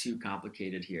get too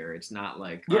complicated here. It's not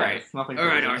like, all right,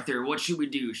 Arthur, what should we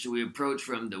do? Should we approach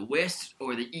from the west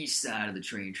or the east side of the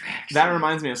train tracks? That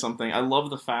reminds me of something. I love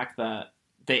the fact that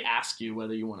they ask you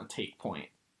whether you want to take point,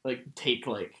 take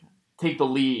the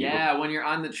lead. Yeah, when you're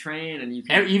on the train and you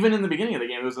can... even in the beginning of the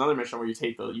game, there was another mission where you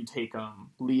take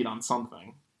lead on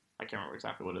something. I can't remember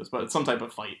exactly what it is, but it's some type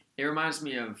of fight. It reminds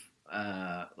me of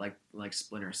like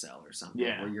Splinter Cell or something,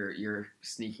 where you're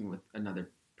sneaking with another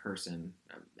person.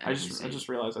 I just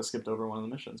realized I skipped over one of the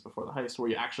missions before the heist, where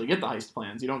you actually get the heist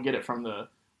plans. You don't get it from the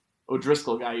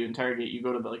O'Driscoll guy you interrogate. You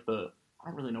go to the I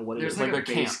don't really know what it is. There's like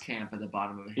a base camp at the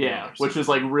bottom of a hill. Yeah, which is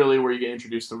like really where you get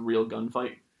introduced to real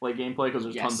gunfight gameplay because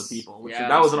there's tons of people.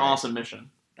 That was an awesome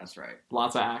mission. That's right.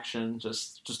 Lots of action,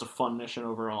 just a fun mission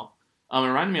overall. It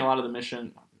reminded me a lot of the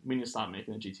mission. We need to stop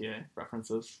making the GTA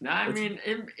references. No, I mean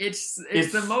it's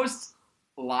the most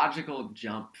logical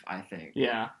jump, I think.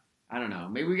 Yeah. I don't know.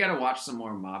 Maybe we got to watch some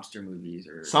more mobster movies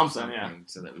or something, yeah,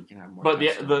 so that we can have more. But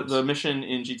the mission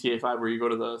in GTA 5 where you go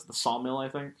to the sawmill, I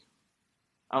think,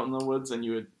 out in the woods, and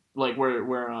you would like where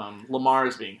Lamar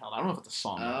is being held. I don't know if it's a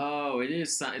sawmill. Oh, it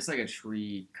is. It's like a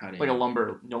tree cutting, like a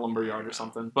lumber yard or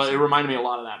something. But it reminded me a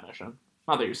lot of that mission.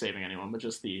 Not that you're saving anyone, but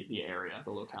just the area,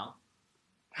 the locale.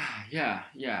 Yeah,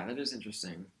 that is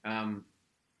interesting.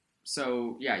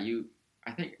 So yeah,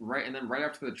 I think right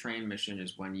after the train mission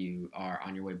is when you are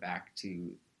on your way back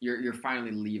to you're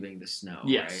finally leaving the snow.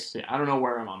 Yes, right? Yeah. I don't know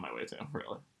where I'm on my way to,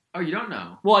 really. Oh, you don't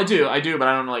know? Well, I do, but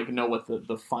I don't know what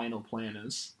the final plan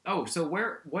is. Oh, so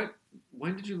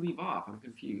when did you leave off? I'm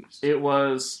confused. It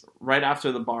was right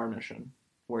after the bar mission,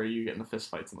 where you get in the fist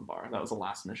fights in the bar. That was the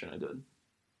last mission I did.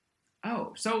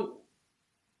 Oh, so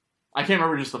I can't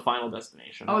remember just the final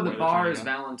destination. Oh, the bar is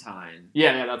Valentine.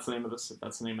 Yeah, that's the name of the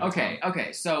town.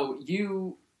 Okay. So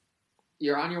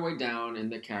you're on your way down in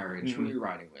the carriage. Mm-hmm. Who are you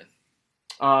riding with?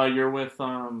 You're with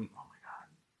oh my god,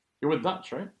 you're with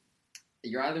Dutch, right?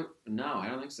 You're either no, I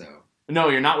don't think so. No,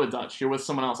 you're not with Dutch. You're with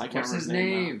someone else. I can't remember his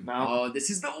name. No. Oh, this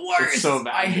is the worst. It's so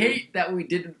bad. I hate that we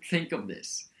didn't think of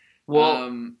this.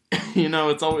 Well,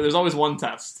 there's always one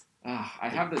test. I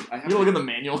have You look at the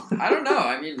manual. I don't know.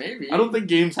 I mean, maybe. I don't think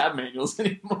games have manuals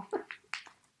anymore.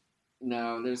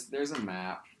 No, there's a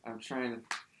map. I'm trying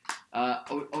to.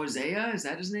 Osea, is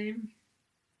that his name?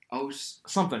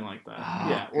 Something like that.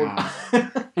 Oh, yeah.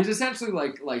 He's essentially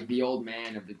like the old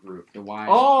man of the group, the wise.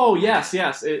 Oh yes.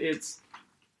 It's.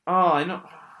 Oh, I know.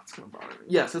 It's gonna bother me.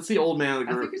 Yes, it's the old man of the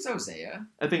group. I think it's Osea.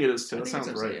 I think it is too. That sounds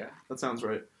right. That sounds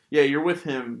right. Yeah, you're with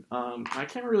him. I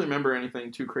can't really remember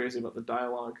anything too crazy about the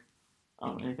dialogue.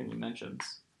 Anything he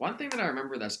mentions. One thing that I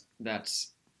remember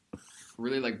that's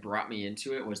really like brought me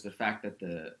into it was the fact that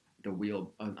the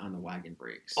wheel on the wagon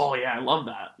breaks. Oh yeah, I love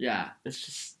that. Yeah, it's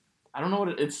just. I don't know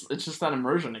what it's just that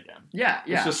immersion again. Yeah.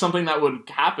 It's just something that would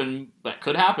happen, that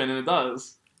could happen, and it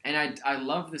does. And I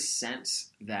love the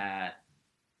sense that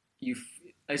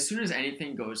as soon as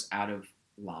anything goes out of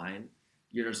line,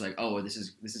 you're just like, oh, this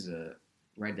is a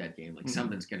Red Dead game. Like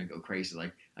something's gonna go crazy.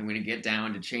 Like I'm gonna get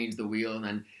down to change the wheel, and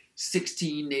then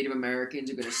 16 Native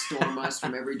Americans are gonna storm us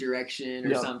from every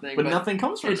direction or something. But nothing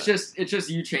comes from it. It's just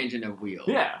you changing a wheel.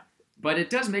 Yeah. But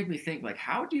it does make me think, like,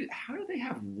 how do they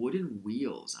have wooden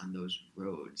wheels on those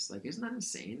roads? Like, isn't that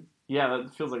insane? Yeah,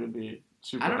 that feels like it'd be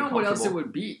super I don't know what else it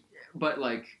would be, but,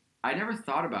 like, I never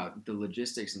thought about the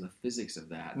logistics and the physics of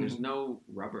that. There's no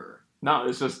rubber. No,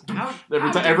 it's just How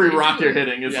every did they rock do you're it?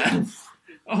 hitting is. Yeah.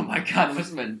 Oh my god, it must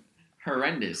have been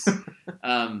horrendous.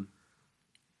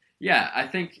 Yeah, I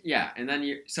think and then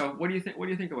you. So what do you think? What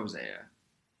do you think of Hosea?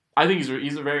 I think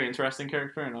he's a very interesting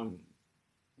character, and I'm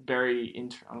very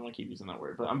I don't want to keep using that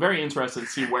word, but I'm very interested to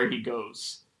see where he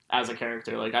goes as a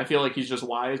character. Like I feel like he's just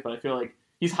wise, but I feel like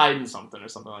he's hiding something or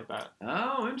something like that.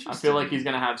 Oh, interesting. I feel like he's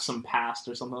gonna have some past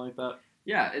or something like that.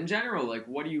 Yeah, in general, like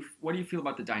what do you feel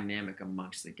about the dynamic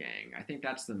amongst the gang? I think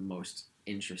that's the most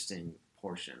interesting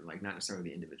portion, like not necessarily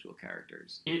the individual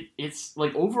characters. It's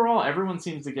like overall everyone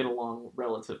seems to get along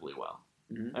relatively well.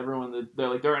 Mm-hmm. Everyone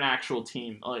they're an actual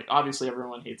team. Like obviously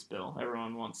everyone hates Bill.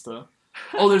 Everyone wants to.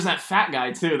 Oh, there's that fat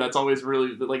guy too. That's always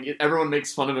really like everyone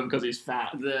makes fun of him because he's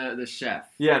fat. The chef.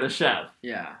 Yeah, the chef.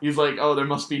 Yeah. He's like, oh, there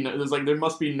must be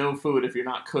no food if you're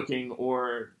not cooking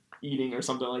or eating or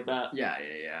something like that. Yeah.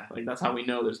 Like that's how we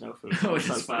know there's no food. Oh,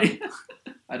 that's funny.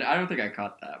 I don't think I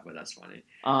caught that, but that's funny.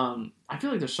 I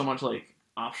feel like there's so much like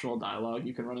optional dialogue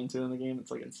you can run into in the game.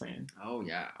 It's like insane. Oh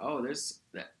yeah. Oh, there's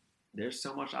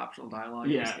so much optional dialogue.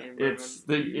 Yeah, in this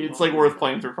game, it's like worth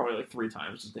playing through probably like 3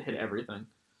 times just to hit everything.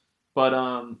 But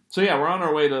so yeah, we're on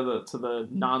our way to the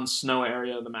non-snow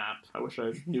area of the map. I wish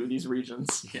I knew these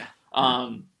regions. Yeah.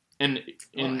 And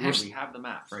we have the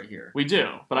map right here. We do,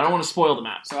 but I don't want to spoil the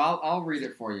map. So I'll read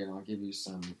it for you, and I'll give you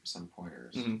some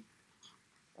pointers. Mm-hmm.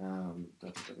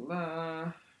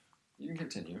 You can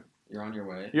continue. You're on your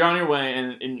way. You're on your way,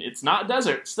 and it's not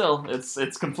desert. Still,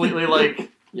 it's completely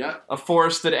like a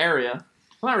forested area.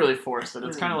 Well, not really forested.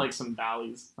 It's kind of like some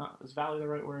valleys. Is valley the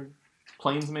right word?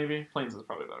 Plains, maybe? Plains is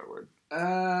probably a better word.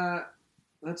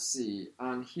 Let's see.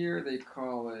 On here, they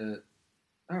call it...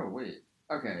 Oh, wait.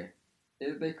 Okay.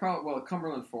 They call it,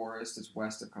 Cumberland Forest. It's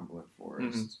west of Cumberland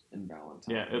Forest in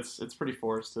Valentine. Yeah, it's pretty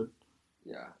forested.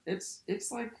 Yeah. It's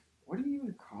like... What do you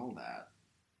even call that?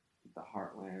 The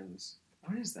Heartlands.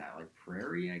 What is that? Like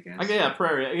prairie, I guess?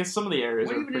 Prairie. I guess some of the areas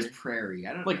what are even is prairie?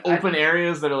 I don't like open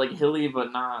areas that are like hilly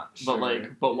but not, sure.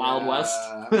 but Wild West.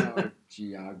 I'm not like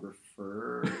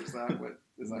geographer. Is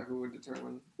that who would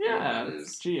determine? Yeah, what that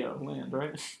it's is? geo land,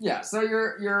 right? Yeah. So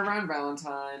you're around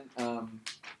Valentine.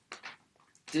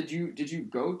 Did you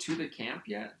go to the camp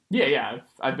yet? Yeah.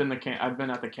 I've been at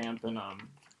the camp and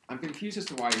I'm confused as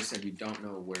to why you said you don't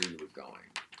know where you were going.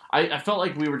 I felt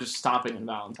like we were just stopping in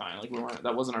Valentine. Like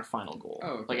that wasn't our final goal. Oh,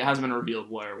 okay. Like it hasn't been revealed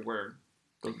where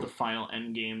the final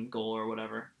end game goal or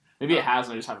whatever. Maybe it has.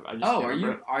 And I just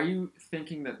are you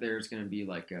thinking that there's going to be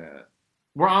like a?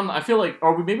 I feel like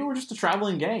maybe we're just a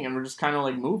traveling gang and we're just kind of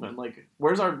like moving. Like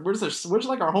where's like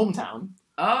our hometown?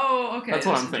 Oh, okay. That's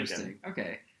what I'm thinking.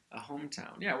 Okay, a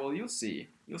hometown. Yeah. Well, you'll see.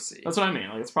 That's what I mean.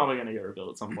 Like it's probably going to get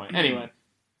revealed at some point. Anyway,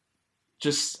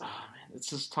 just. It's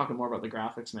just talking more about the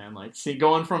graphics, man. Like, see,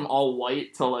 going from all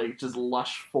white to like just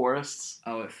lush forests.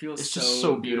 Oh, it feels just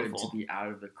so beautiful to be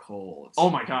out of the cold. Oh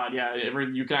my god, yeah!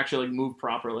 You can actually like move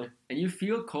properly, and you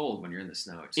feel cold when you're in the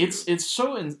snow. Too. It's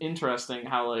so interesting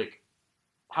how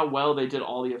well they did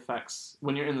all the effects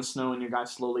when you're in the snow and your guy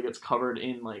slowly gets covered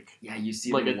in like you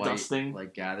see like the a white, dusting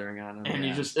like gathering on him, and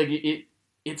you just like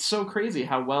it's so crazy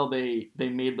how well they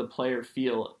made the player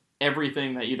feel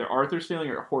everything that either Arthur's feeling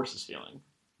or a horse is feeling.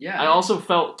 Yeah, I also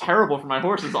felt terrible for my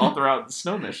horses all throughout the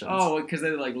snow missions. Oh, because they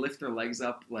like lift their legs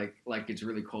up like it's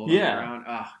really cold on the ground.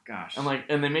 Oh gosh.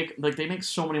 And they make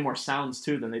so many more sounds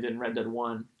too than they did in Red Dead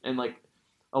 1. And like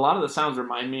a lot of the sounds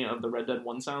remind me of the Red Dead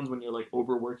 1 sounds when you're like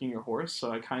overworking your horse.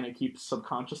 So I kind of keep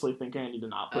subconsciously thinking I need to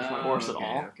not push my horse at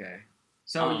all. Okay.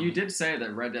 So you did say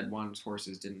that Red Dead 1's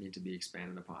horses didn't need to be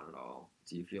expanded upon at all.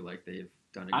 Do you feel like they've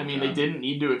done a good job? They didn't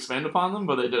need to expand upon them,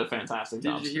 but they did a fantastic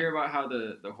job. Did you hear about how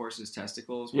the horse's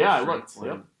testicles? Yeah, I looked.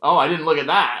 Yep. Oh, I didn't look at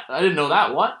that. I didn't know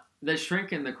that. What? They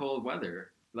shrink in the cold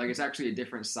weather. Like it's actually a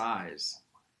different size.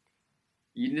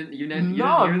 You didn't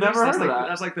I've never heard of that.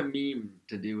 That's like the meme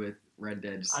to do with Red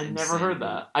Dead. I never heard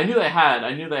that. I knew they had.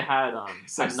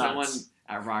 So someone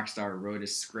at Rockstar wrote a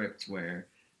script where,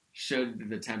 should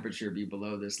the temperature be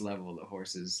below this level, the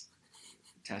horse's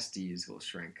testes will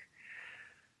shrink.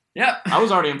 Yep. I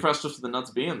was already impressed just with the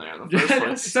nuts being there in the first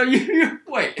place. So you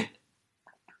wait.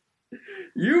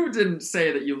 You didn't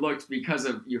say that you looked because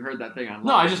of you heard that thing online.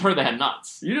 No, I just heard they had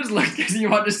nuts. You just looked because you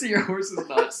wanted to see your horse's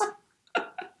nuts.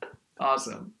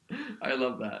 Awesome. I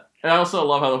love that. And I also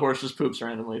love how the horse just poops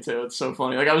randomly too. It's so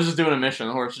funny. Like I was just doing a mission,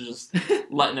 the horse is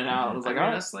just letting it out. I was like, all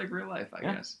right, that's like real life, I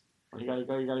guess. You gotta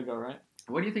go, right?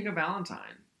 What do you think of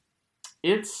Valentine?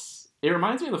 It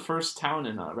reminds me of the first town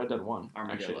in Red Dead 1.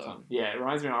 Armadillo. Actually. Yeah, it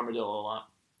reminds me of Armadillo a lot.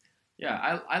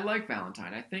 Yeah, I like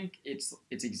Valentine. I think it's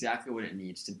exactly what it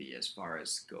needs to be as far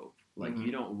as scope. Like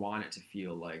you don't want it to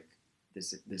feel like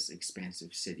this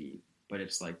expansive city but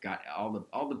it's like got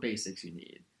all the basics you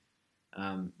need.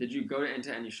 Did you go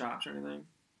into any shops or anything?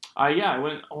 Yeah, I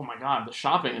went. Oh my god, the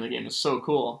shopping in the game is so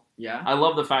cool. Yeah. I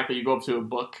love the fact that you go up to a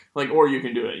book, like, or you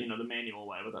can do it, the manual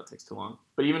way, but that takes too long.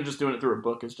 But even just doing it through a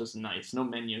book is just nice. No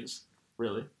menus,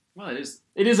 really. Well, it is.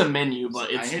 It is a menu,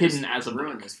 but it's hidden as a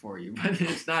ruin book. this for you, but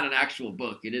it's not an actual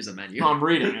book. It is a menu. No, I'm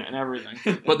reading it and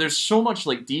everything. But there's so much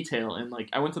like detail, and like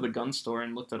I went to the gun store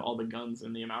and looked at all the guns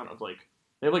and the amount of like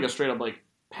they have like a straight up like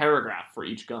paragraph for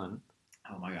each gun.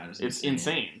 Oh my god, it's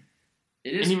insane.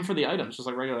 It is, and even for the items, just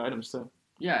like regular items too.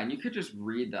 Yeah, and you could just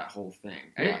read that whole thing.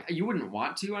 Yeah. You wouldn't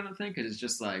want to, I don't think, because it's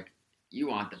just like, you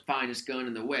want the finest gun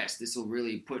in the West. This will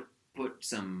really put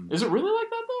some. Is it really like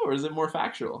that though, or is it more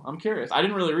factual? I'm curious. I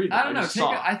didn't really read that. I don't know.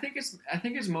 I think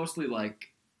it's mostly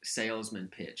like salesman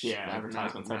pitch. Yeah, like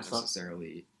advertisement not type stuff.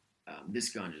 necessarily. This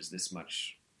gun is this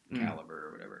much caliber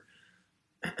or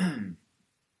whatever.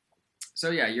 So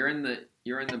yeah, you're in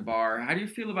the bar. How do you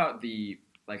feel about the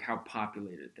like how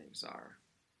populated things are?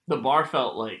 The bar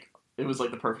felt like it was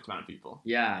like the perfect amount of people.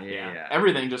 Yeah.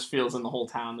 Everything just feels in the whole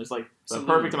town. There's like the Saloon,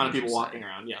 perfect amount of people you walking say.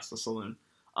 around. Yes, the saloon.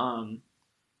 I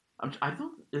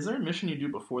don't. Is there a mission you do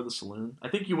before the saloon? I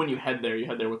think when you head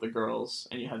there with the girls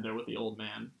and you head there with the old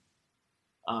man.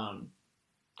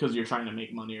 Because you're trying to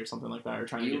make money or something like that, or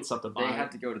trying to get stuff to buy. They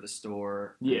had to go to the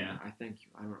store. Yeah. I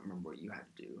don't remember what you had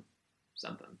to do.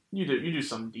 Something. You do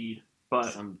some deed,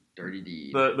 but some dirty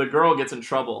deed. The girl gets in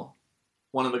trouble.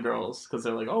 One of the girls, because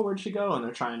they're like, oh, where'd she go? And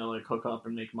they're trying to like hook up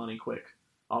and make money quick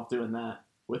off doing that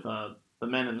with the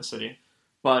men in the city.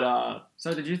 But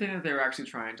so did you think that they were actually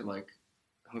trying to like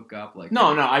hook up? Like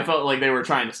no, I felt like they were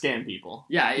trying to scam people.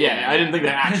 Yeah. I didn't think they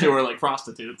actually were like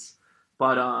prostitutes.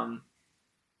 But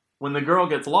when the girl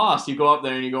gets lost, you go up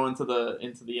there and you go into the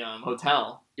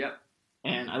hotel. Yep.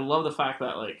 And I love the fact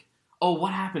that like, oh,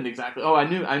 what happened exactly? Oh,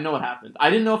 I know what happened.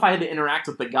 I didn't know if I had to interact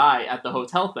with the guy at the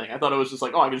hotel thing. I thought it was just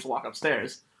like, oh, I can just walk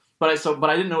upstairs. But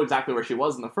I didn't know exactly where she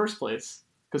was in the first place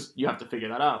because you have to figure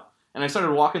that out. And I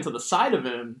started walking to the side of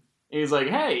him, and he's like,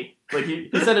 hey, like he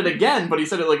said it again, but he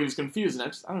said it like he was confused.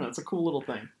 And I don't know, it's a cool little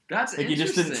thing. That's like he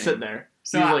just didn't sit there.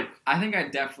 So he was like, I think I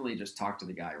definitely just talked to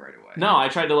the guy right away. No, I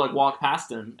tried to like walk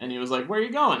past him, and he was like, where are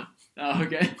you going? Oh,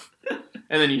 okay.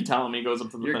 And then you tell him, he goes up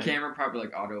to the Your thing. camera probably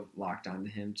like auto locked onto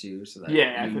him too, so that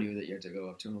you knew that you had to go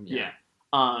up to him. Yeah.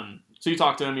 So you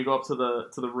talk to him, you go up to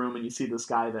the room, and you see this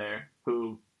guy there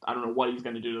who I don't know what he's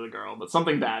going to do to the girl, but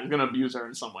something bad. He's going to abuse her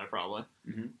in some way, probably.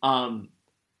 Mm-hmm.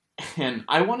 And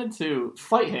I wanted to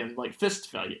fight him, like fist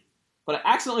fight, but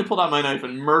I accidentally pulled out my knife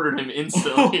and murdered him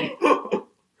instantly.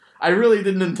 I really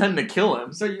didn't intend to kill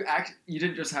him. So you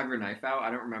didn't just have your knife out?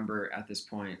 I don't remember at this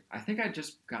point. I think I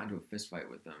just got into a fist fight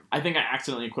with him. I think I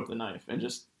accidentally equipped the knife and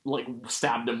just like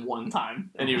stabbed him one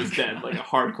time, and he was dead, like a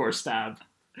hardcore stab.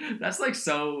 That's like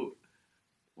so.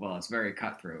 Well, it's very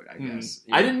cutthroat, I guess.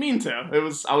 I didn't mean to.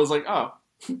 I was like, oh,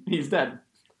 he's dead.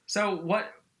 So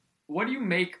what do you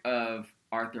make of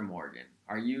Arthur Morgan?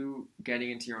 Are you getting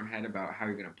into your own head about how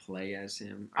you're going to play as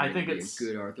him? I think it's a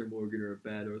good Arthur Morgan or a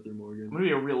bad Arthur Morgan. I'm going to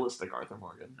be a realistic Arthur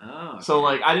Morgan. Oh. Okay. So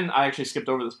like I actually skipped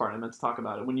over this part. I meant to talk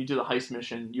about it. When you do the heist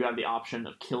mission, you have the option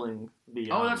of killing the.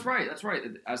 Oh, that's right.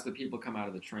 As the people come out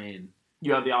of the train,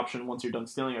 you have the option once you're done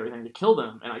stealing everything to kill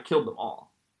them, and I killed them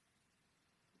all.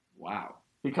 Wow.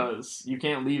 Because you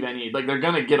can't leave any. Like they're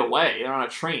gonna get away. They're on a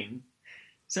train.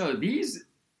 So these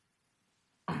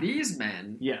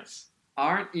men, yes,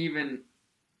 aren't even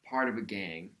part of a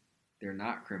gang. They're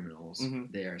not criminals.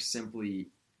 Mm-hmm. They are simply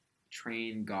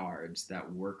train guards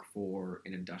that work for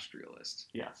an industrialist.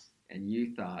 Yes. And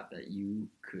you thought that you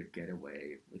could get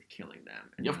away with killing them.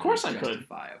 And of course I could.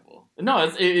 Justifiable. No,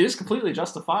 it is completely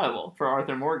justifiable for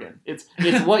Arthur Morgan. It's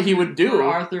what he would do for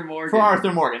Arthur Morgan. For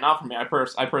Arthur Morgan, not for me. I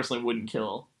personally wouldn't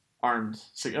kill armed.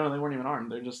 No, they weren't even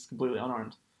armed. They're just completely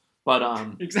unarmed.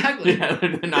 But exactly. Yeah,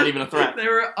 they're not even a threat. They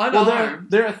were unarmed. Well,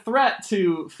 they're a threat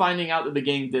to finding out that the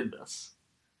gang did this.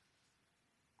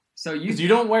 So you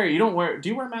don't wear. Do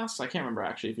you wear masks? I can't remember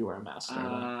actually if you wear a mask.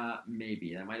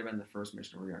 Maybe that might have been the first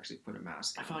mission where you actually put a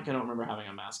mask on. I feel like I don't remember having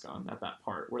a mask on at that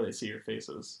part where they see your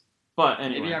faces. But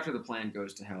anyway, maybe after the plan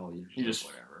goes to hell, you just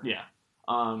whatever. Yeah.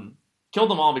 Killed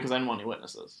them all because I didn't want any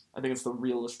witnesses. I think it's the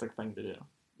realistic thing to do.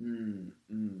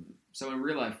 So in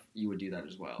real life, you would do that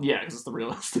as well. Yeah, because it's the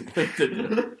realistic thing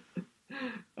to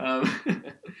do.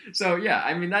 So yeah,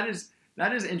 I mean that is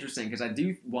interesting because I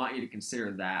do want you to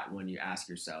consider that when you ask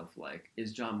yourself, like,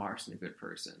 is John Marston a good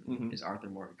person? Mm-hmm. Is Arthur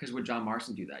Morgan? Because would John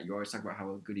Marston do that? You always talk about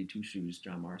how goody two shoes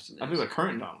John Marston is. I think the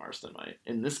current John Marston might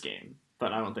in this game,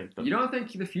 but I don't think. You don't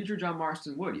think the future John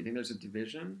Marston would? You think there's a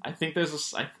division? I think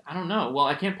there's a. I don't know. Well,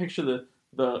 I can't picture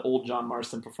the old John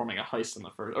Marston performing a heist in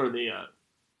the first or the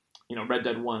Red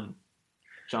Dead 1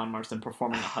 John Marston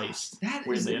performing a heist. That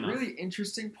is a really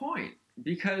interesting point,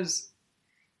 because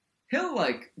he'll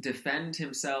like defend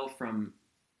himself from,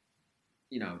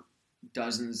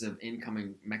 dozens of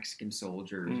incoming Mexican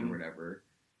soldiers or whatever.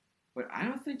 But I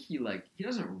don't think he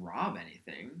doesn't rob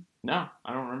anything. No,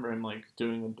 I don't remember him like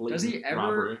doing a blatant Does he ever?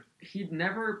 robbery. He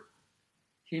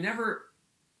never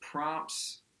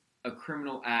prompts a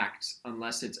criminal act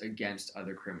unless it's against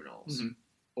other criminals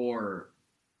or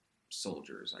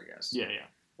soldiers, I guess. Yeah.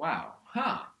 Wow.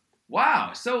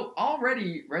 So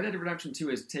already Red Dead Redemption 2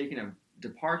 has taken a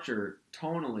departure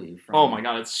tonally from... Oh my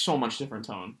god, it's so much different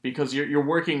tone, because you're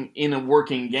working in a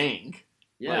working gang.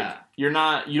 Yeah.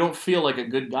 Like, you don't feel like a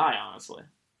good guy, honestly.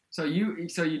 So you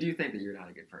do think that you're not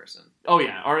a good person? Oh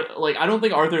yeah, I don't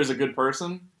think Arthur is a good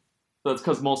person.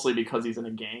 That's mostly because he's in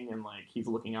a gang and like he's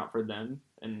looking out for them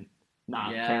and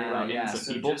not caring about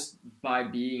innocent people. Just by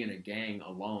being in a gang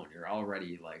alone, you're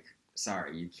already like,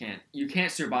 sorry, you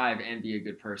can't survive and be a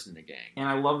good person in a gang. And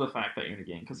I love the fact that you're in a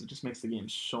gang, because it just makes the game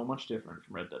so much different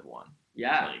from Red Dead 1.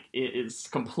 Yeah, like it is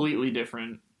completely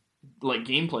different, like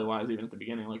gameplay wise. Even at the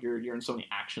beginning, like you're in so many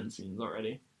action scenes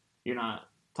already. You're not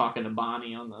talking to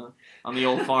Bonnie on the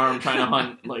old farm trying to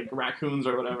hunt like raccoons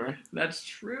or whatever. That's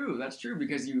true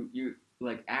because you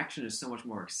like action is so much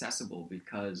more accessible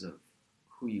because of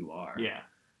who you are. Yeah.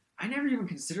 I never even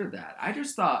considered that. I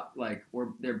just thought like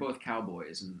they're both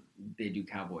cowboys and they do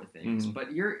cowboy things. But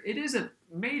it is a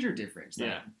major difference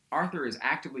that Arthur is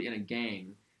actively in a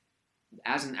gang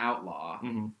as an outlaw,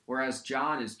 whereas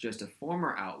John is just a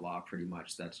former outlaw pretty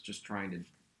much that's just trying to,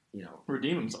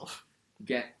 redeem himself.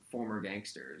 Get former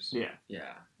gangsters.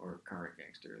 Yeah, or current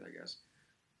gangsters, I guess.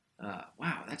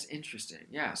 Wow, that's interesting.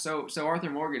 Yeah, so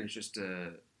Arthur Morgan is just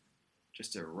a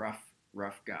rough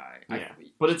guy. Yeah,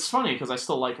 but it's funny because I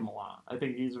still like him a lot. I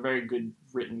think he's a very good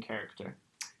written character.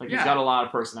 Like he's got a lot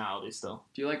of personality still.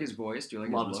 Do you like his voice? Do you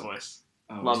like love his his look? voice?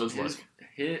 Oh, love his look.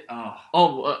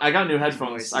 I got new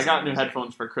headphones. I got new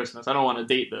headphones for Christmas. I don't want to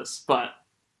date this, but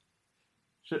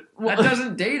that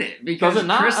doesn't date it, because does it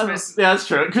not? Christmas. Yeah, that's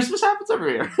true. Christmas happens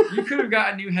every year. You could have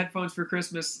gotten new headphones for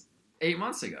Christmas 8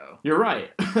 months ago. You're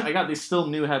right. I got these still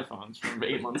new headphones from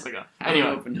 8 months ago. Anyway,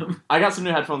 I opened them. I got some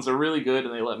new headphones. They're really good,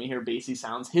 and they let me hear bassy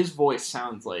sounds. His voice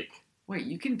sounds like... Wait,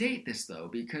 you can date this, though,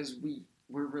 because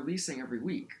we're releasing every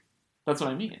week. That's what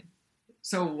I mean.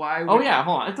 So why... Oh, yeah,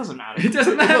 hold on. It doesn't matter. It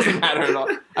doesn't matter. It doesn't matter at all.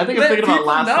 I think I'm thinking about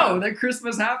last time. People know that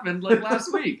Christmas happened, like,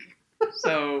 last week.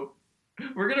 So...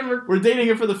 We're dating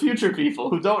it for the future people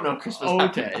who don't know Christmas.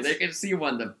 Okay, they can see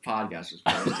when the podcast is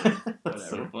posted. That's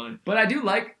so funny. But I do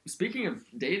like, speaking of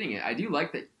dating it, I do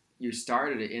like that you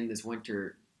started it in this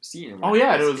winter scene. Oh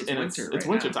yeah, it's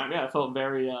winter time. Yeah, it felt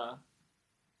very.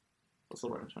 What's the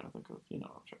word I'm trying to think of?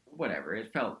 Whatever.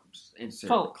 It felt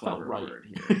clever right. word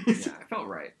here. Yeah, it felt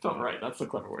right. Felt right. That's the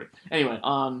clever word. Anyway,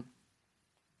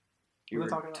 you were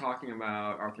talking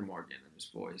about Arthur Morgan and his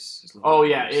voice. Oh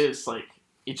yeah, it is like.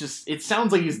 It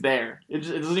sounds like he's there. It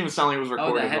doesn't even sound like it was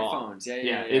recorded at all. Oh, the headphones.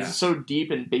 Yeah. It's so deep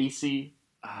and bassy.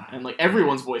 And like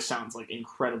everyone's voice sounds like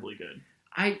incredibly good.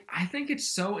 I think it's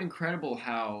so incredible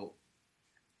how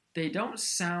they don't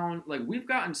sound like, we've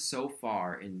gotten so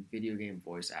far in video game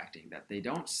voice acting that they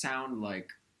don't sound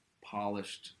like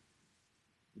polished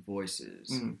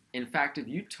voices. In fact, if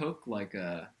you took like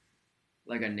a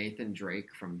Nathan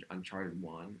Drake from Uncharted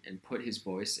 1 and put his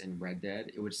voice in Red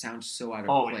Dead, it would sound so out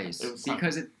of place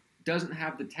because it doesn't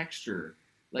have the texture.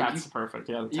 Like that's perfect.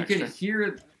 Yeah, the you texture. can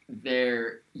hear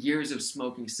their years of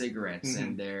smoking cigarettes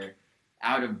and they're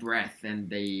out of breath and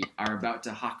they are about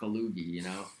to hock a loogie.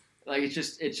 Like it's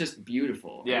just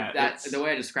beautiful. Yeah, like the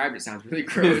way I described it sounds really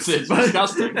gross. It's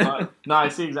disgusting. But no, I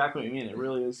see exactly what you mean. It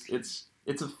really is.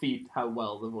 It's a feat how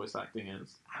well the voice acting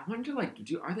is. I wonder, like,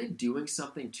 are they doing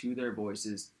something to their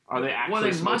voices? Are they actually? Well,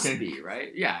 they smoking? must be,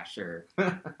 right? Yeah, sure.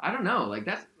 I don't know. Like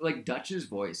that's like Dutch's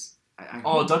voice.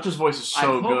 Dutch's voice is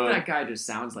so good. I hope that guy just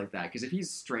sounds like that, because if he's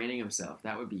straining himself,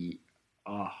 that would be.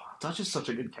 Oh, Dutch is such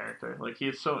a good character. Like he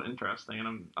is so interesting,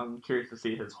 and I'm curious to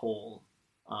see his whole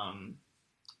arc.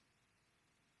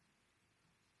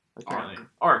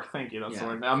 Thank you. That's the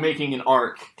word. I'm making an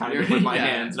arc kind of with my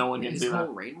hands. No one can see that. His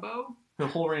whole rainbow. The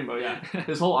whole rainbow, yeah.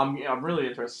 His whole. I'm really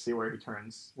interested to see where he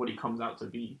turns, what he comes out to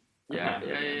be.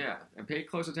 Yeah. And pay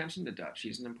close attention to Dutch.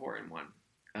 He's an important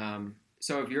one.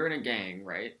 So if you're in a gang,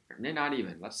 right? Not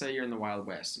even. Let's say you're in the Wild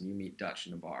West and you meet Dutch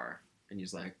in a bar, and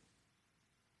he's like,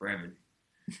 "Brevin,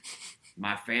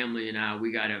 my family and I,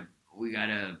 we're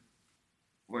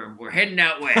heading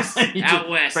out west. Out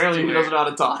west. Apparently he doesn't know how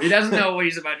to talk. He doesn't know what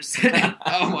he's about to say.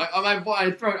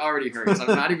 my throat already hurts. I'm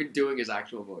not even doing his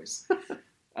actual voice.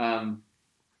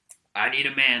 I need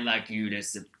a man like you to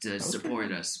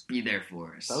support us, be there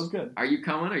for us. That was good. Are you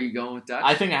coming? Or are you going with Dutch?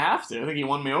 I think I have to. I think he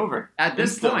won me over. At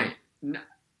this Instantly.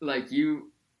 point,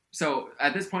 so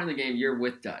at this point in the game, you're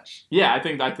with Dutch. Yeah, I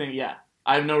think, yeah.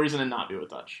 I have no reason to not be with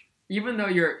Dutch. Even though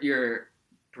you're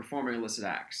performing illicit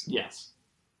acts. Yes.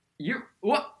 You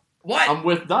what? What? I'm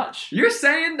with Dutch. You're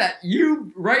saying that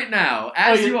you right now,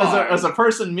 as a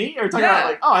person, me, or talking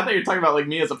about I thought you were talking about like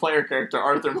me as a player character,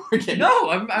 Arthur Morgan. No,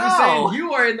 I'm saying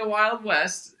you are in the Wild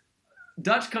West.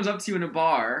 Dutch comes up to you in a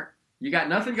bar. You got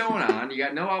nothing going on. You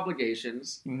got no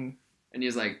obligations, Mm-hmm. and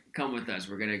he's like, "Come with us.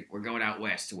 We're going out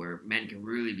west to where men can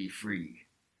really be free."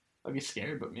 I'd be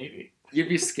scared, but maybe. You'd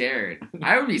be scared.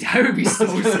 I would be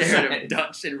so scared of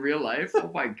Dutch in real life. Oh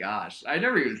my gosh, I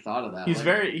never even thought of that.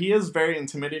 He is very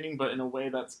intimidating, but in a way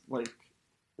that's like,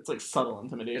 it's like subtle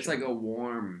intimidation. It's like a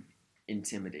warm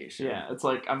intimidation. Yeah, it's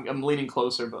like I'm leaning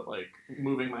closer, but like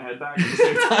moving my head back at the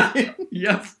same time.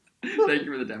 Yep. Thank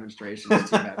you for the demonstration. It's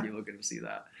too bad people couldn't see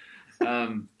that.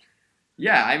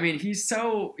 Yeah, I mean, he's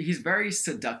very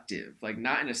seductive, like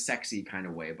not in a sexy kind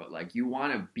of way, but like you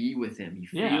want to be with him. He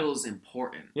feels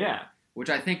important. Yeah. Which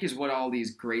I think is what all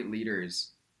these great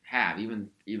leaders have, even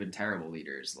terrible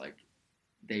leaders. Like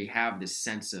they have this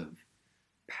sense of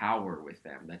power with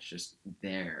them that's just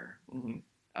there. Mm-hmm.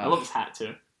 I love his hat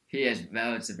too.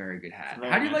 That's a very good hat.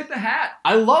 Very How do you nice. like the hat?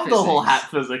 I love physics? the whole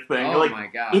hat physics thing. Oh like, my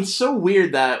god! It's so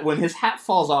weird that when his hat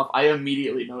falls off, I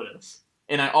immediately notice.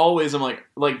 And I always am like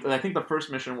I think the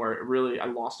first mission where I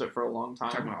lost it for a long time.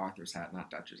 We're talking about Arthur's hat, not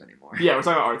Dutch's anymore. Yeah, we're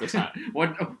talking about Arthur's hat.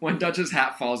 when Dutch's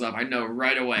hat falls off, I know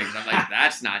right away because I'm like,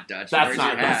 that's not Dutch. That's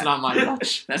not my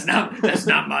Dutch. that's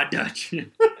not my Dutch.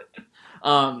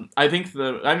 I think I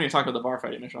haven't even talked about the bar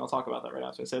fighting mission. I'll talk about that right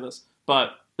after I say this.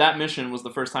 But that mission was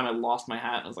the first time I lost my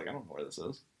hat. And I was like, I don't know where this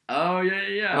is. Oh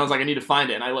yeah. And I was like, I need to find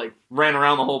it. And I like ran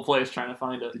around the whole place trying to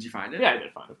find it. Did you find it? Yeah, I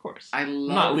did find it, of course. I love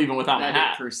I'm not leaving without my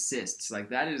hat. It persists. Like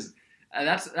that is.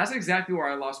 That's exactly where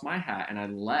I lost my hat, and I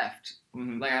left.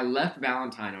 Mm-hmm. Like I left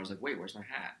Valentine. I was like, wait, where's my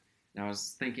hat? And I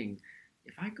was thinking,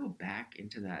 if I go back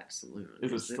into that saloon,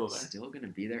 is it still going to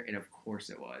be there? And of course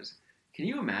it was. Can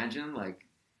you imagine? Like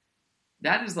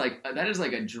that is like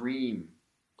a dream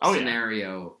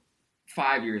scenario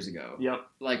 5 years ago. Yep.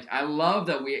 Like I love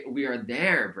that we are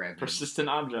there, Brevin. Persistent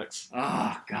objects.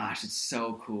 Oh gosh, it's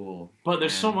so cool. But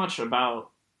there's so much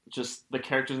about just the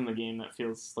characters in the game that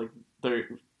feels like they're.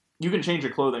 You can change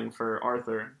your clothing for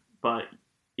Arthur, but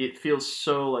it feels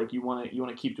so like you want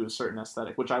to keep to a certain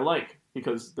aesthetic, which I like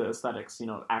because the aesthetics,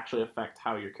 actually affect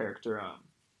how your character,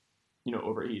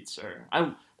 overheats.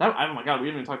 Oh my god, we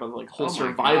didn't even talk about the whole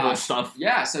survival stuff.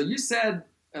 Yeah, so you said,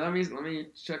 let me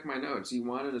check my notes. You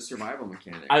wanted a survival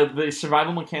mechanic. The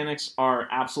survival mechanics are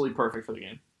absolutely perfect for the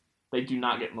game. They do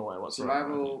not get in the way whatsoever.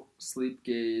 Survival, sleep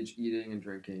gauge, eating and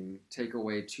drinking take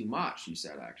away too much. You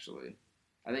said actually.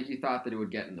 I think you thought that it would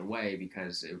get in the way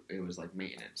because it was like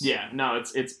maintenance. Yeah, no,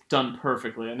 it's done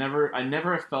perfectly. I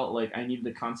never felt like I needed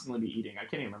to constantly be eating. I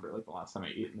can't even remember like the last time I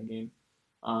ate in the game.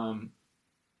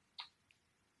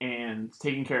 And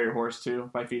taking care of your horse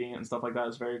too by feeding it and stuff like that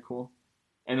is very cool.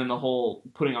 And then the whole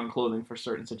putting on clothing for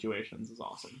certain situations is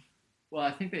awesome. Well,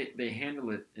 I think they handle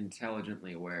it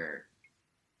intelligently where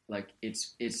like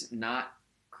it's not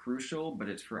crucial, but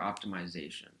it's for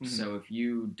optimization. Mm-hmm. So if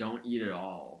you don't eat at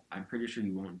all, I'm pretty sure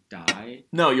you won't die.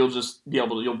 No, you'll just be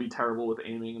you'll be terrible with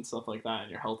aiming and stuff like that,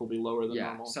 and your health will be lower than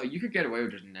normal. So you could get away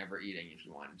with just never eating if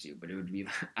you wanted to, but it would be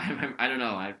I don't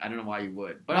know. I don't know why you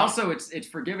would. But also it's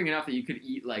forgiving enough that you could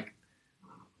eat like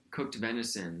cooked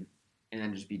venison and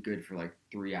then just be good for like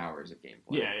 3 hours of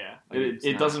gameplay. Yeah. Like,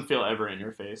 it doesn't feel ever in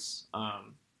your face.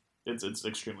 It's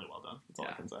extremely well done. That's all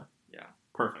I can say. Yeah.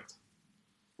 Perfect.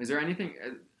 Is there anything...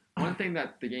 One thing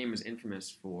that the game is infamous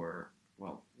for,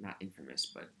 well, not infamous,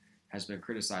 but has been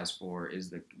criticized for is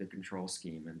the control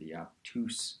scheme and the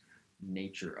obtuse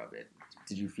nature of it.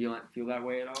 Did you feel that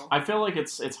way at all? I feel like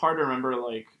it's hard to remember,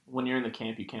 like, when you're in the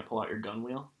camp, you can't pull out your gun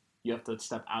wheel. You have to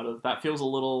step out of... That feels a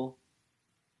little...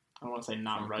 I don't want to say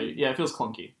not clunky. Right. Yeah, it feels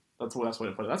clunky. That's the best way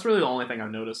to put it. That's really the only thing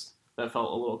I've noticed that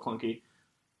felt a little clunky.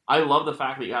 I love the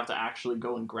fact that you have to actually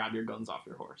go and grab your guns off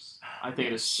your horse. I think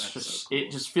it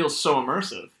just feels so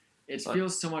immersive. It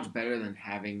feels so much better than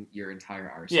having your entire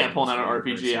arsenal. Yeah, pulling out an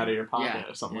RPG out of your pocket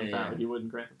or something like that. Like you would in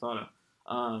Grand Theft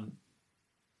Auto.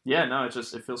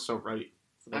 It feels so right.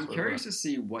 I'm curious to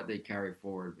see what they carry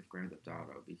forward with Grand Theft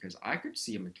Auto because I could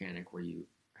see a mechanic where you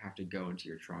have to go into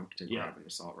your trunk to grab an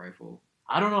assault rifle.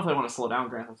 I don't know if they want to slow down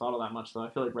Grand Theft Auto that much though. I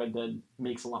feel like Red Dead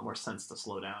makes a lot more sense to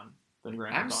slow down than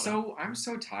Grand Theft Auto. I'm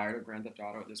so tired of Grand Theft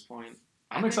Auto at this point.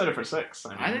 I'm excited for 6.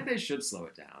 I think they should slow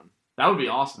it down. That would be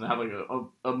awesome to have like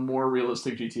a more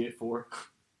realistic GTA 4.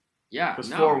 Yeah,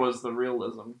 Because no. 4 was the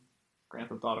realism. Grand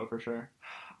Theft Auto for sure.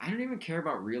 I don't even care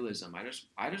about realism. I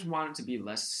just want it to be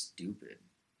less stupid.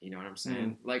 You know what I'm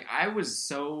saying? Like I was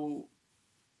so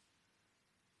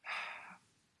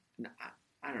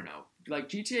I don't know. Like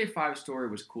GTA 5 story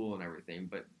was cool and everything,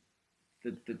 but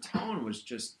the tone was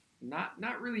just not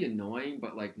really annoying,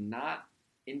 but like not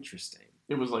interesting.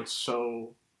 It was like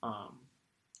so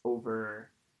overbearing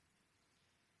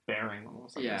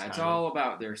almost. Yeah, it's all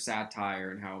about their satire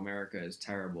and how America is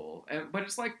terrible. But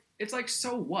it's like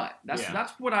so what? That's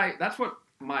what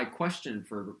my question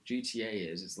for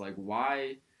GTA is. It's like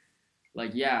why.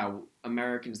 Like, yeah,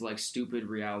 Americans like stupid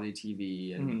reality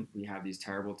TV, and we have these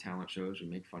terrible talent shows. We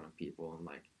make fun of people, and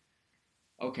like,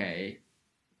 okay,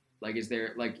 like,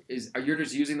 you're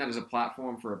just using that as a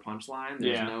platform for a punchline?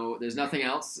 There's nothing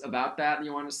else about that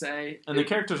you want to say. And the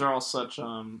characters are all such,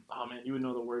 oh man, you would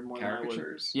know the word more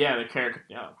caricatures. Than I would. Yeah, the character.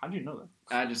 Yeah, how do you know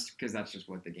that? Just because that's just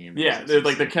what the game is. Yeah,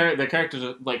 like the characters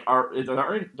are like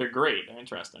they're great, they're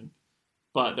interesting.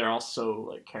 But they're also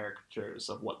like caricatures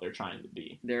of what they're trying to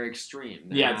be. They're extreme.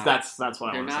 That's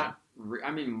what I want to say.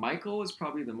 I mean, Michael is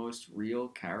probably the most real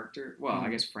character. Well, I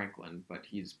guess Franklin, but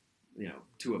he's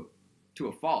to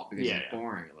a fault because he's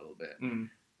boring a little bit.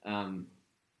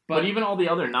 But even all the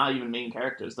other not even main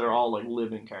characters, they're all like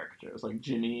living characters, like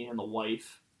Jimmy and the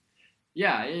wife.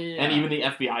 Yeah. And even the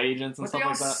FBI agents and stuff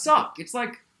like that. They all suck. It's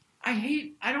like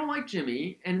I don't like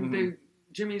Jimmy, and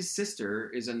Jimmy's sister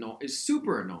is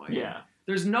super annoying. Yeah.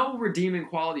 There's no redeeming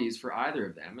qualities for either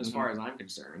of them, as far as I'm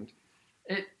concerned.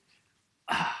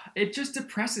 It just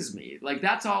depresses me. Like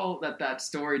that's all that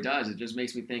story does. It just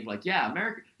makes me think, like, yeah,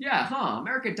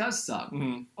 America does suck.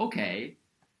 Okay,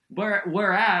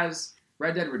 whereas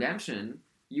Red Dead Redemption,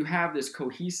 you have this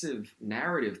cohesive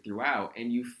narrative throughout,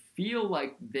 and you feel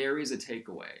like there is a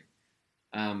takeaway.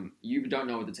 You don't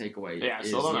know what the takeaway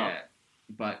is yet,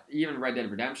 but even Red Dead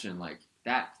Redemption, like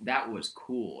that was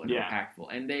cool and impactful,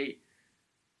 and they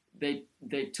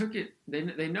took it.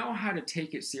 They know how to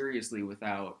take it seriously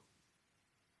without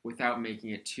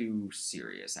making it too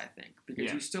serious. I think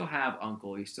because you still have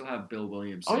Uncle, you still have Bill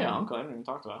Williamson. Oh yeah, Uncle. I didn't even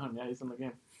talk about him. Yeah, he's in the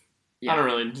game. Yeah.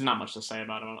 There's not much to say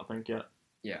about him. I don't think yet.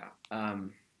 Yeah.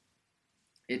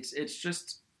 It's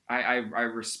just I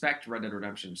respect Red Dead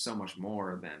Redemption so much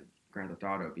more than Grand Theft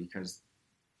Auto because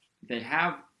they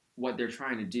have what they're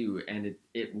trying to do and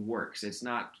it works. It's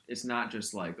not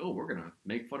just like, oh, we're gonna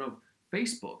make fun of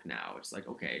Facebook now. It's like,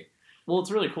 okay. Well,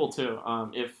 it's really cool too.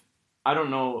 If I don't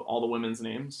know all the women's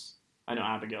names, I know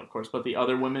Abigail, of course, but the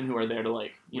other women who are there to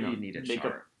like, you need a make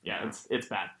chart. It's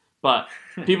bad. But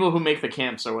people who make the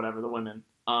camps or whatever, the women,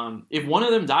 if one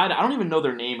of them died, I don't even know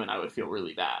their name, and I would feel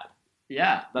really bad.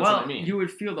 Yeah, that's what I mean. You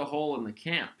would feel the hole in the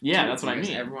camp. Yeah, that's what I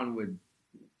mean. Everyone would.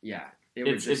 Yeah,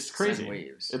 it's crazy. Send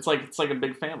waves. It's like a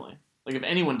big family. Like if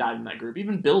anyone died in that group,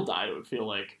 even Bill died, it would feel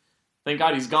like, thank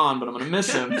God he's gone, but I'm gonna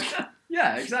miss him.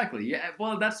 Yeah, exactly. Yeah,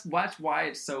 well, that's why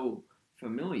it's so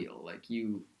familial. Like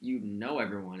you know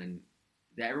everyone, and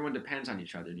everyone depends on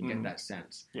each other. You get that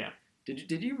sense. Yeah.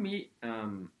 Did you meet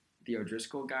the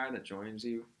O'Driscoll guy that joins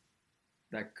you?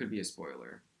 That could be a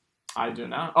spoiler. I do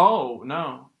not. Oh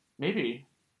no, maybe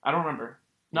I don't remember.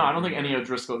 No, I don't think any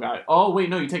O'Driscoll guy. Oh wait,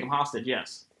 no, you take him hostage.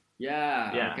 Yes.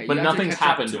 Yeah. Yeah. Okay. But nothing's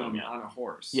happened to him yet. On a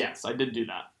horse. Yes, I did do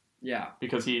that. Yeah.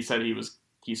 Because he said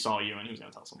he saw you and he was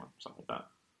going to tell someone, something like that.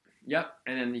 Yep.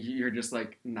 And then you're just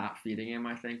like not feeding him,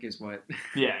 I think, is what.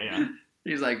 Yeah.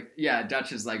 He's like, yeah,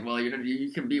 Dutch is like, well,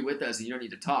 you can be with us and you don't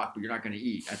need to talk, but you're not going to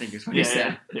eat, I think is what he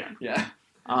said. Yeah.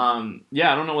 I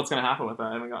don't know what's going to happen with that.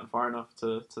 I haven't gotten far enough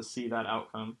to see that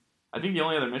outcome. I think the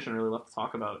only other mission really left to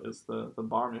talk about is the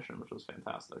bar mission, which was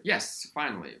fantastic. Yes,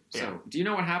 finally. So, do you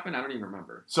know what happened? I don't even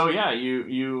remember. So, yeah,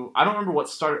 you I don't remember what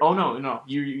started. Oh, no.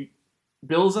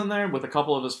 Bill's in there with a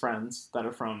couple of his friends that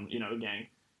are from, the gang.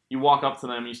 You walk up to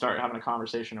them, you start having a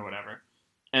conversation or whatever.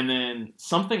 And then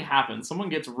something happens. Someone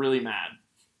gets really mad.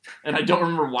 And I don't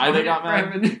remember why they got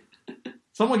mad.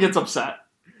 Someone gets upset.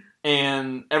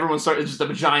 And everyone starts, just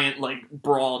a giant,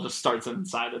 brawl just starts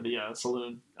inside of the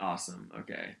saloon. Awesome,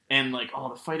 okay. And,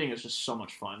 the fighting is just so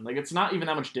much fun. It's not even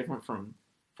that much different from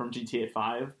GTA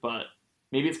 5, but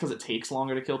maybe it's because it takes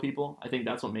longer to kill people. I think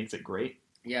that's what makes it great.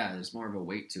 Yeah, there's more of a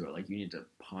weight to it. You need to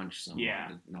punch someone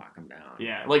to knock them down.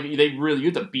 Yeah, you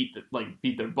have to beat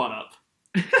their butt up.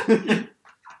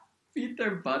 Beat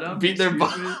their butt up? Beat their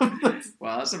butt up.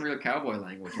 Wow, that's some real cowboy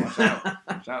language.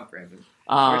 Watch out, Brandon.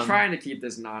 We're trying to keep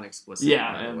this non-explicit,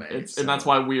 by the way. And that's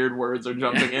why weird words are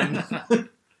jumping in.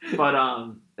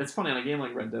 But it's funny, on a game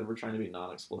like Red Dead, we're trying to be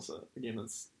non-explicit. A game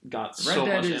that's got so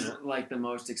much in it. Red Dead is the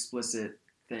most explicit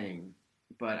thing,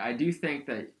 but I do think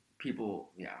that people,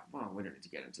 we don't need to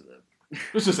get into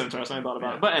It's just interesting. I thought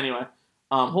about Yeah. it. But anyway,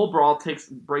 whole brawl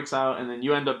breaks out, and then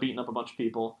you end up beating up a bunch of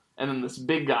people, and then this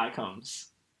big guy comes,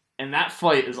 and that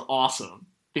fight is awesome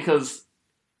because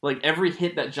like every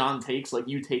hit that John takes, like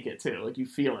you take it too, like you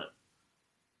feel it.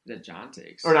 That John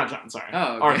takes. Or not John, sorry.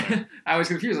 Oh, okay. Arthur. I was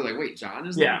confused. I was like, wait, John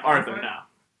is Yeah, the Arthur fight?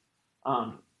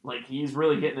 now. Like he's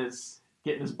really getting his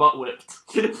butt whipped.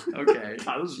 Okay.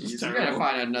 God, this is Jeez, we terrible. gotta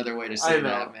find another way to I say know.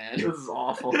 that, man. This is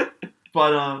awful.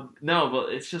 But no,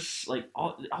 but it's just like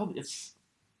all it's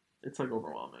like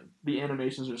overwhelming. The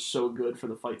animations are so good for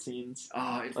the fight scenes.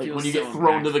 Oh, it Like feels when you so get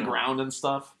thrown to the impactful. ground and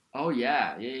stuff. Oh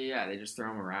yeah. They just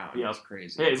throw him around. Yeah. That's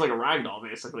crazy. Yeah, he's like a ragdoll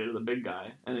basically to the big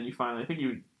guy, and then you finally, I think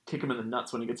you kick him in the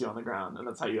nuts when he gets you on the ground, and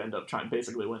that's how you end up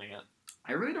basically winning it.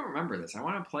 I really don't remember this. I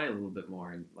want to play a little bit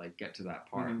more and like get to that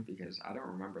part Mhm. because I don't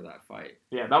remember that fight.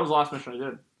 Yeah, that was the last mission I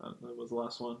did. That was the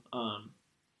last one.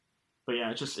 But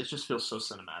yeah, it just feels so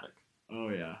cinematic. Oh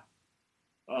yeah.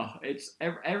 Oh, it's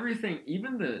everything.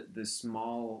 Even the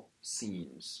small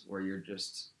scenes where you're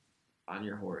just on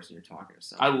your horse and you're talking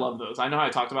to I someone. love those. I know I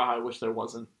talked about how I wish there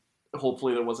wasn't.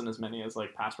 Hopefully, there wasn't as many as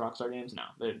like past Rockstar games. No,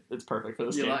 it's perfect for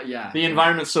this game. Yeah. The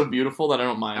environment's so beautiful that I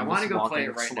don't mind. I want to just go play walking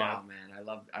it right slow. now, man.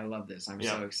 I love this. I'm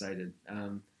Yeah. so excited.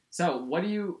 So what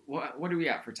do we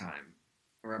at for time?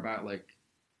 We're about like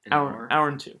an hour. Hour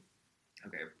and two.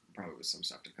 Okay, probably with some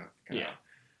stuff to cut Yeah. out.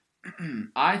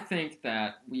 I think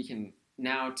that we can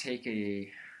now take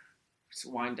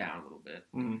wind down a little bit.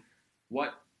 Mhm.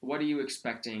 What are you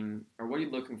expecting, or what are you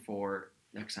looking for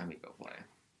next time we go play?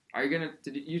 Are you gonna?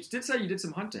 You did say you did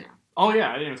some hunting. Oh yeah,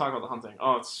 I didn't even talk about the hunting.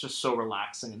 Oh, it's just so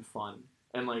relaxing and fun,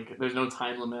 and like there's no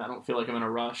time limit. I don't feel like I'm in a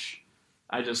rush.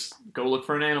 I just go look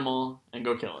for an animal and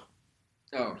go kill it.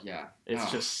 Oh yeah, It's Oh,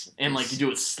 just and like you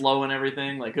do it slow and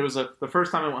everything. Like it was the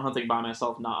first time I went hunting by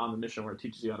myself, not on the mission where it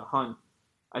teaches you how to hunt.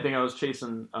 I think I was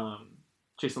chasing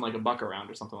like a buck around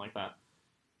or something like that,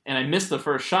 and I missed the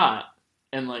first shot.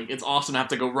 And like it's awesome to have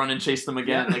to go run and chase them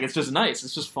again. Yeah. Like it's just nice.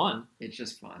 It's just fun. it's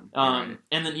just fun. Right.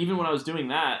 And then even when I was doing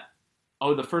that,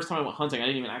 the first time I went hunting, I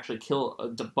didn't even actually kill a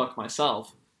buck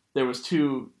myself. There was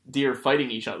two deer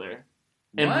fighting each other,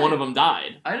 and What? one of them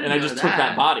died. I didn't and I know just took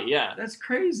that body. Yeah, That's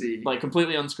crazy. like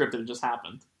completely unscripted. It just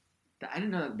happened. I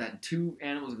didn't know that two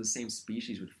animals of the same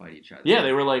species would fight each other. Yeah,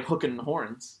 they were like hooking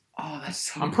horns. Oh,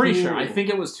 that's so. I'm pretty cool. sure. I think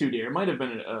it was two deer. It might have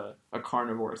been a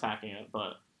carnivore attacking it,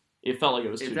 but it felt like it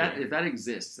was two deer. if that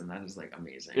exists, then that is like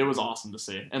amazing. It was awesome to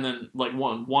see. And then like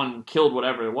one killed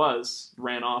whatever it was,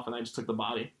 ran off, and I just took the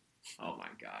body. Oh my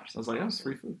gosh, I was like, that's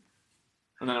free food.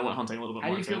 And then I went hunting a little bit How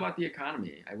more. do you feel too. about the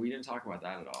economy? We didn't talk about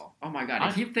that at all. Oh my god, I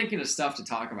I- keep thinking of stuff to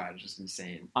talk about. It's just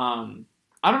insane. I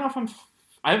don't know if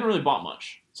I haven't really bought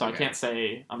much, so I Okay. can't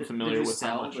say I'm Did familiar you with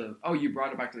how sell much. Oh, you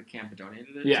brought it back to the camp and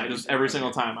donated it? Yeah, So just you- every okay.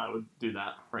 single time I would do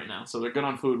that right now. So they're good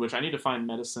on food, which I need to find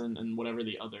medicine and whatever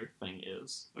the other thing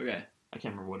is. Okay. I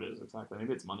can't remember what it is exactly.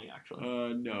 Maybe it's money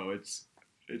actually. No, it's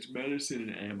medicine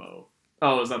and ammo.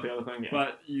 Oh, is that the other thing? Yeah.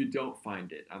 But you don't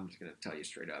find it. I'm just gonna tell you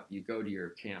straight up. You go to your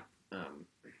camp. Do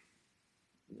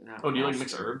you like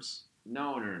mix herbs?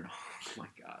 No. Oh my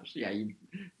gosh. Yeah.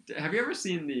 Have you ever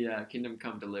seen the Kingdom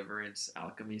Come Deliverance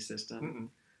alchemy system? Mm-mm.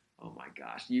 Oh my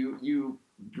gosh. You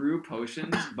brew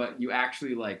potions, but you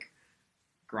actually like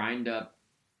grind up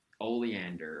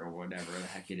oleander or whatever the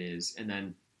heck it is, and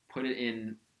then put it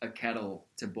in a kettle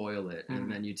to boil it, Mhm.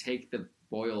 and then you take the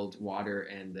boiled water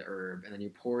and the herb, and then you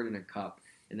pour it in a cup,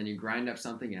 and then you grind up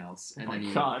something else, Oh and my then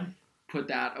you god. put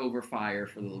that over fire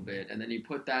for a little bit, and then you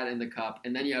put that in the cup,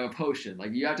 and then you have a potion.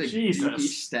 Like you have to do Jesus.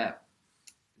 each step.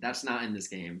 That's not in this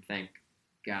game, thank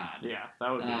God. Yeah, that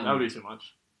would be too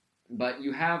much. But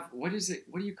you have what is it?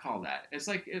 What do you call that? It's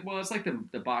like it's like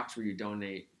the box where you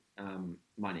donate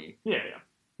money. Yeah.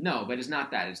 No, but it's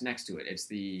not that. It's next to it. It's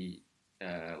the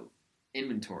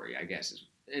inventory, I guess.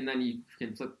 And then you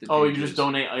can flip the. Oh, you pages. just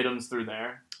donate items through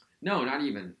there? No, not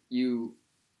even. You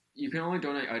can only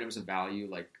donate items of value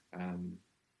like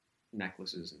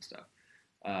necklaces and stuff.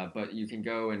 But you can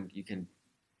go and you can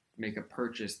make a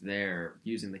purchase there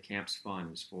using the camp's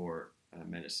funds for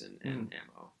medicine and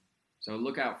ammo. So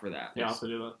look out for that. Yeah, I'll have to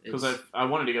do that. Because it's- I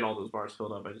wanted to get all those bars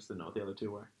filled up. I just didn't know what the other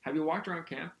two were. Have you walked around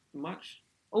camp much?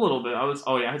 A little bit.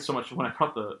 I had so much when I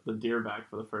brought the deer back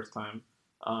for the first time.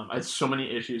 I had so many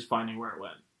issues finding where it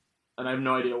went, and I have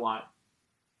no idea why.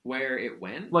 Where it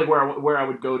went? Like where I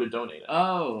would go to donate it.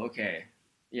 Oh, okay.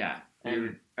 Yeah.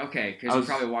 And Okay, I because you was-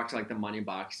 probably walked to like the money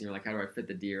box and you're like, how do I fit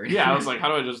the deer in? Yeah, I was like, how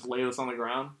do I just lay this on the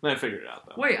ground? Then I figured it out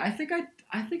though. Wait, I think I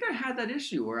had that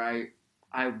issue where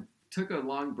I took a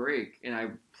long break and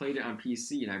I played it on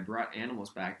PC and I brought animals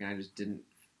back and I just couldn't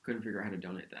figure out how to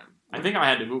donate them. I think I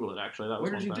had to Google it actually. That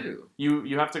was What did one you thing. do?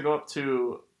 You have to go up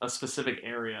to a specific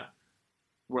area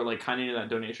where like kind of near that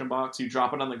donation box. You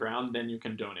drop it on the ground, then you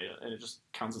can donate it, and it just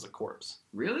counts as a corpse.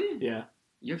 Really? Yeah.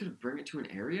 You have to bring it to an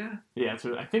area? Yeah,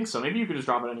 so I think so. Maybe you could just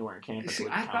drop it anywhere in camp. See,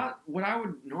 I thought what I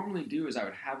would normally do is I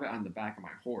would have it on the back of my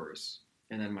horse,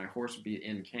 and then my horse would be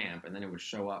in camp, and then it would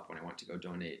show up when I went to go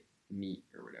donate meat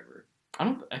or whatever.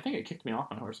 I think it kicked me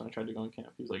off my horse when I tried to go in camp.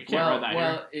 He was like, "You can't ride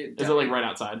that here." Is it like right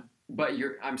outside? But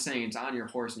I'm saying it's on your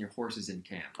horse, and your horse is in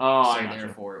camp. Oh, so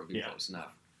therefore it would be close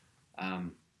enough.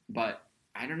 But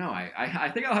I don't know. I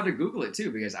think I'll have to Google it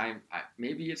too because I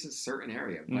maybe it's a certain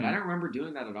area, but I don't remember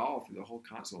doing that at all through the whole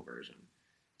console version.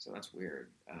 So that's weird.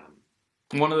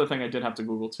 One other thing I did have to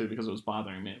Google too because it was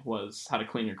bothering me was how to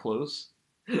clean your clothes.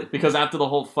 Because after the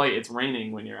whole fight, it's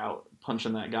raining when you're out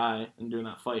punching that guy and doing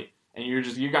that fight, and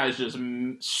you guys just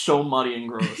so muddy and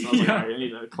gross. And I was like, all right, I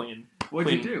need to clean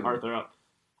What'd you do? Arthur up.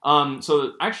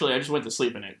 So actually, I just went to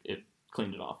sleep and it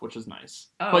cleaned it off, which is nice.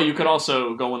 Oh, but you could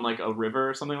also go in like a river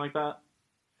or something like that.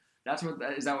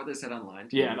 Is that what they said online?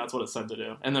 Yeah, that's what it said to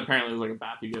do. And then apparently there's like a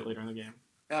bath you get later in the game.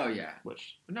 Oh yeah.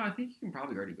 Which no, I think you can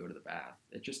probably already go to the bath.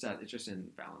 It's just in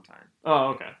Valentine. Oh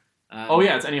okay.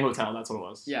 It's any hotel. That's what it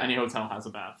was. Yeah. Any hotel has a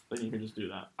bath. Then you can just do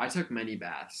that. I took many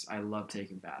baths. I love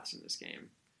taking baths in this game.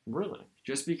 Really?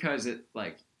 Just because it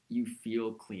like you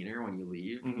feel cleaner when you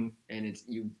leave, and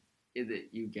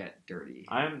you get dirty.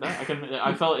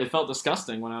 I felt it felt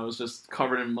disgusting when I was just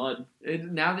covered in mud.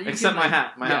 Now that except my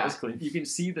hat was clean. You can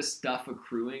see the stuff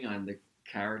accruing on the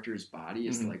character's body.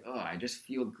 It's like, oh, I just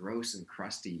feel gross and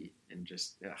crusty and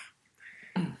just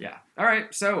ugh. Yeah. All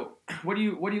right. So, what are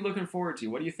you looking forward to?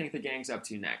 What do you think the gang's up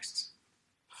to next?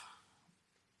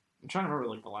 I'm trying to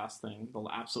remember like the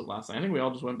absolute last thing. I think we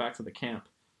all just went back to the camp.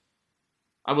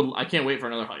 I can't wait for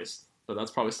another heist. But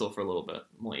that's probably still for a little bit.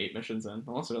 I'm only 8 missions in.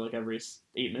 Unless they're like every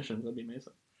 8 missions, that'd be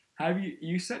amazing.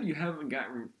 You said you haven't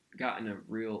gotten a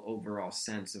real overall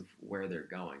sense of where they're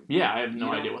going. Yeah, I have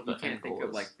no idea what the end goal is. You can't think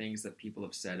of like things that people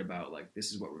have said about like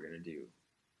this is what we're gonna do.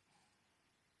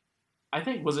 I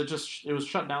think it was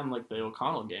shut down like the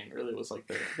O'Connell gang. Really, it was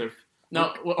like their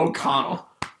O'Connell.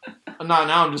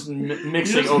 Now I'm just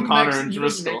mixing O'Connor and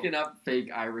Driscoll. You're making up fake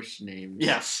Irish names.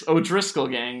 Yes, O'Driscoll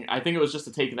gang. I think it was just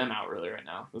to take them out really right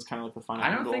now. It was kind of like the final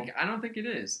goal. I don't think it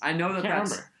is. I know that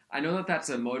that's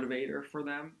a motivator for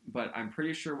them, but I'm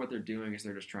pretty sure what they're doing is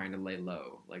they're just trying to lay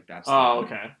low. Like that's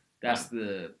okay. That's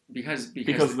because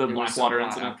the Blackwater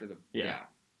incident. After yeah.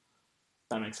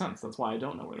 That makes sense. That's why I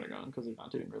don't know where they're going because they're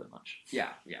not doing really much. Yeah.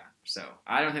 So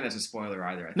I don't think that's a spoiler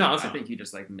either. I think you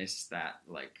just like missed that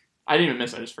like. I didn't even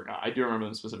miss it. I just forgot. I do remember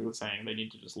them specifically saying they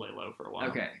need to just lay low for a while.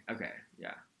 Okay,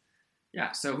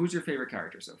 yeah. So who's your favorite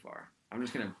character so far? I'm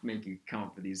just gonna make you come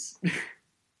up with these.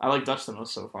 I like Dutch the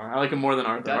most so far. I like him more than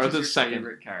Arthur. Dutch Arthur's second.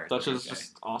 Favorite character. Dutch is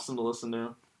just awesome to listen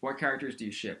to. What characters do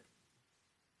you ship?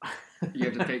 You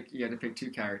have to pick 2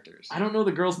 characters. I don't know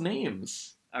the girls'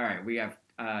 names. All right, we have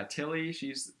Tilly.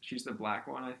 She's the black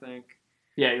one, I think.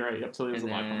 Yeah, you're right. Yep, Tilly is the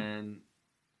black one.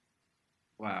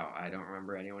 Wow, I don't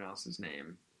remember anyone else's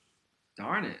name.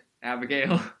 Darn it,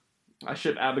 Abigail. I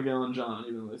ship Abigail and John,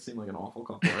 even though they seem like an awful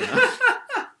couple right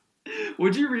now.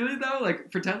 Would you really though?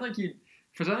 Like pretend like they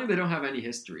don't have any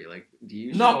history. Like, do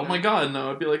you? No, oh my god, no.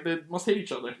 It'd be like they must hate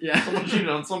each other. Yeah, someone cheated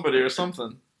on somebody or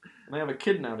something, and they have a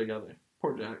kid now together.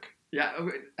 Poor Jack. Yeah,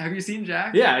 have you seen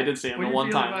Jack? Yeah, I did see him the one time.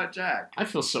 What do you feel about Jack? I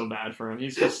feel so bad for him.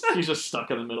 He's just stuck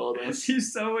in the middle of this.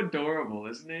 He's so adorable,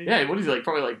 isn't he? Yeah, what is he like?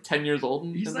 Probably like 10 years old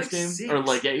in he's this like game, 6. or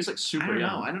like he's like super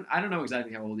young. I don't know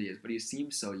exactly how old he is, but he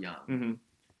seems so young. Mm-hmm.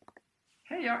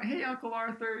 Hey, Uncle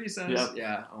Arthur, he says. Yep.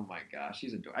 Yeah. Oh my gosh,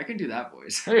 he's adorable. I can do that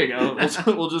voice. There you go.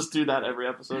 We'll just do that every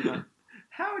episode then.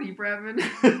 Howdy, Brevin.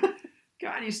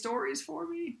 Got any stories for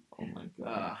me? Oh my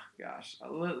god. Gosh,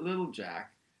 little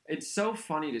Jack. It's so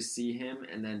funny to see him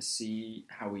and then see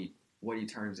what he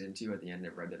turns into at the end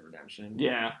of Red Dead Redemption.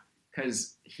 Yeah.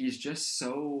 Because he's just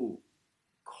so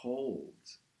cold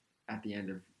at the end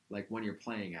of, like, when you're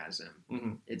playing as him.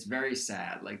 Mm-hmm. It's very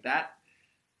sad. Like,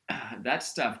 that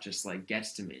stuff just, like,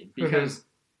 gets to me. Because,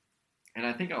 and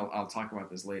I think I'll talk about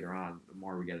this later on, the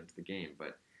more we get into the game,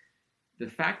 but the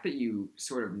fact that you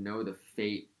sort of know the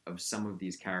fate of some of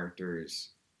these characters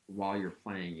while you're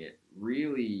playing it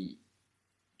really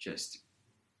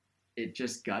it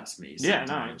just guts me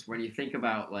sometimes. When you think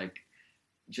about like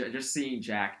just seeing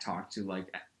Jack talk to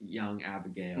like young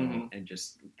Abigail and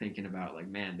just thinking about like,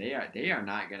 man, they are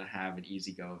not gonna have an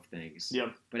easy go of things.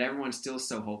 Yep. But everyone's still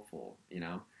so hopeful, you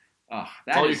know.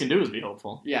 All you can do is be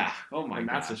hopeful. Yeah. Oh my god. In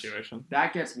that situation.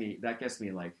 That gets me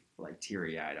like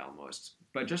teary eyed almost.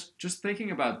 But just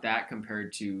thinking about that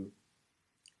compared to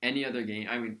any other game,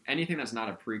 I mean anything that's not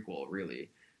a prequel really,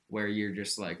 where you're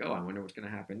just like, oh, I wonder what's going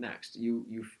to happen next.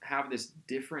 You have this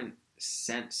different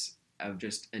sense of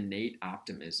just innate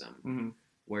optimism, Mm-hmm.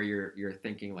 where you're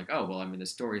thinking like, oh well, I mean the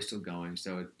story is still going,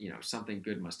 so something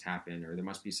good must happen, or there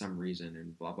must be some reason,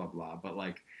 and blah blah blah. But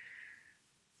like,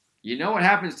 what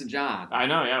happens to John? I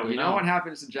know, yeah, we know what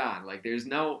happens to John. Like, there's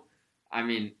no, I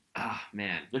mean,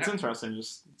 man, it's interesting to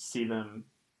just see them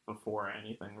before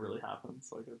anything really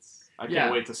happens. Like, I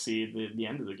can't wait to see the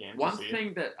end of the game. One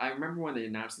thing that I remember when they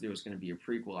announced that it was going to be a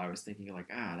prequel, I was thinking like,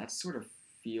 that sort of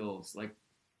feels like,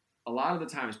 a lot of the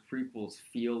times prequels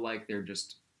feel like they're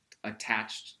just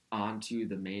attached onto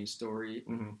the main story,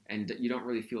 and you don't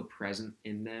really feel present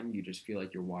in them. You just feel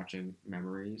like you're watching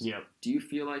memories. Yep. Do you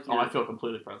feel like I feel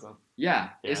completely present. Yeah.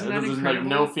 Isn't that incredible? There's like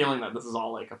no feeling that this is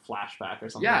all like a flashback or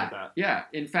something like that. Yeah.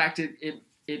 In fact,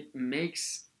 it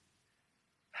makes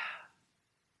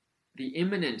the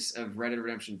imminence of Red Dead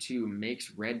Redemption 2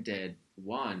 makes Red Dead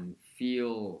 1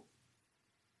 feel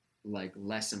like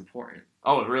less important.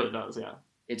 Oh, it really does, yeah.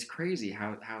 It's crazy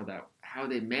how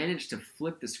they managed to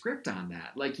flip the script on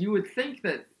that. Like, you would think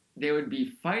that they would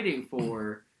be fighting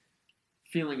for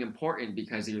feeling important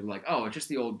because you're like, oh, it's just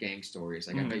the old gang stories.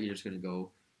 Like, I bet you're just going to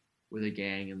go with a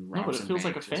gang and rob but it feels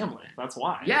like a family. That's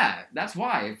why. Yeah, that's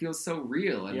why. It feels so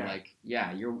real. And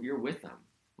you're with them.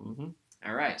 Mm-hmm.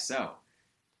 All right, so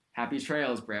happy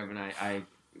trails, Brevin. I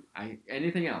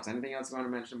anything else you want to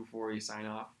mention before we sign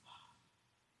off?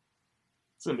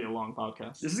 It's going to be a long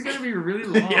podcast. This is going to be really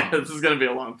long. Yeah, this is going to be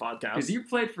a long podcast. Because you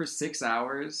played for 6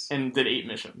 hours. And did 8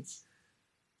 missions.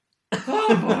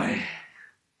 Oh, boy.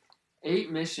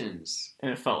 8 missions. And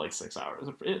it felt like 6 hours.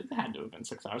 It had to have been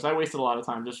 6 hours. I wasted a lot of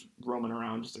time just roaming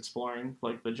around, just exploring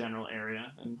like the general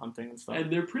area and hunting and stuff.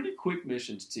 And they're pretty quick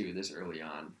missions, too, this early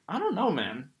on. I don't know,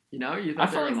 man. You I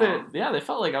felt like they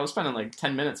felt like I was spending like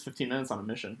 10 minutes, 15 minutes on a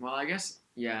mission. Well, I guess,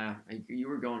 you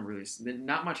were going really...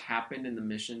 Not much happened in the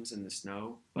missions in the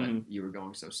snow, but you were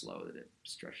going so slow that it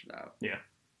stretched it out. Yeah.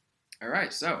 All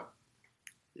right, so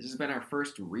this has been our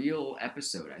first real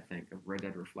episode, I think, of Red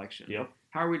Dead Reflection. Yep.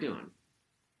 How are we doing?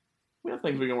 We have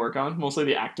things we can work on, mostly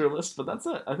the actor list, but that's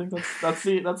it. I think that's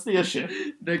the issue.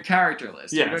 The character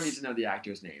list. Yes. You don't need to know the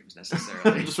actors' names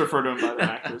necessarily. Just refer to them by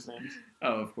their actors' names.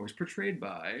 Oh, of course, portrayed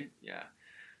by. Yeah.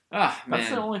 Ah, man.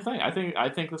 That's the only thing. I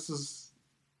think this is.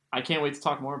 I can't wait to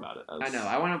talk more about it. I know.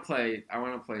 I want to play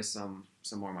some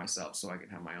more myself, so I can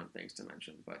have my own things to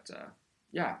mention. But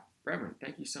yeah, Brevin,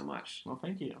 thank you so much. Well,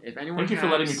 thank you. If anyone thank you for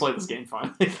letting me play this game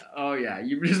finally. Oh yeah,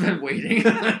 you've just been waiting.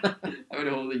 I've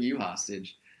been holding you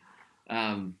hostage.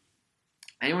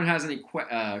 Anyone has any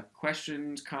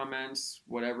questions, comments,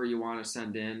 whatever you want to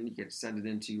send in, you can send it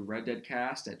into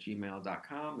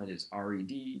reddeadcast@gmail.com. That is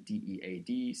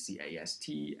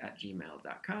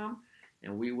reddeadcast@gmail.com.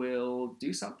 And we will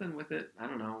do something with it. I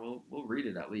don't know. We'll read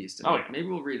it at least. Oh, yeah. Maybe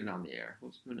we'll read it on the air.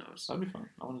 Who knows? That'd be fun.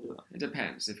 I want to do that. It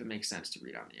depends if it makes sense to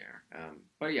read on the air.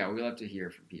 But yeah, we love to hear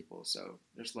from people. So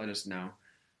just let us know.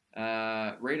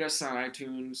 Rate us on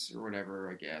iTunes or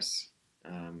whatever, I guess.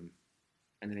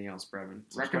 Anything else, Brevin?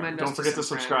 Recommend us. Don't forget to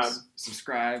subscribe.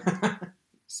 Subscribe.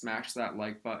 Smash that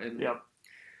like button. Yep.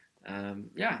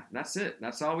 Yeah, that's it.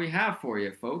 That's all we have for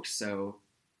you, folks. So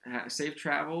safe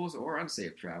travels or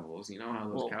unsafe travels. You know how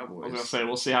those Cowboys. I was gonna say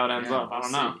we'll see how it ends up. I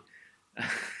don't know.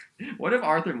 What if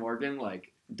Arthur Morgan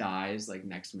dies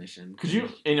next mission? Could you?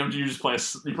 You just play.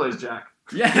 He plays Jack.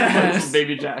 Yes,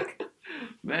 baby Jack.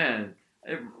 Man,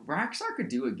 if Rockstar could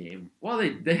do a game. Well,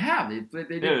 they have. They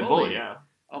did Bully. Yeah.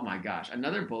 Oh my gosh,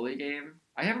 another Bully game.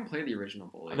 I haven't played the original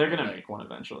Bully. They're gonna make one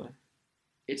eventually.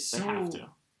 They have to.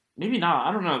 Maybe not.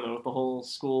 I don't know though. With the whole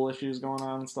school issues going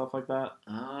on and stuff like that.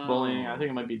 Oh. Bullying. I think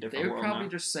it might be different. They would probably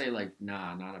just say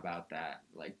nah, not about that.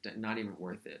 Not even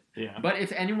worth it. Yeah. But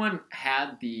if anyone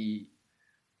had the,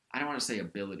 I don't want to say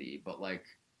ability, but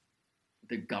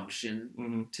the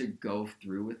gumption to go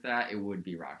through with that, it would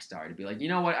be Rockstar to be like, you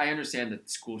know what? I understand that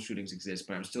school shootings exist,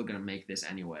 but I'm still gonna make this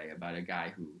anyway about a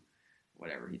guy who,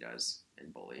 whatever he does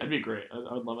in Bully. That'd be great.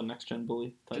 I would love a next gen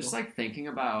Bully title. Just thinking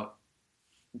about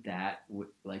that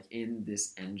in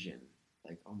this engine,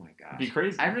 oh my gosh, it'd be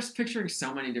crazy. I'm just picturing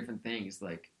so many different things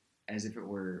as if it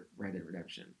were Red Dead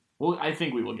Redemption. Well, I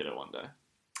think we will get it one day.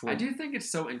 I do think it's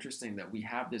so interesting that we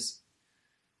have this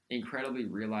incredibly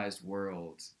realized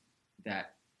world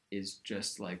that is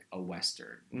just a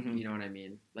Western. You know what I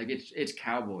mean? It's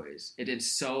cowboys. It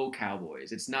is so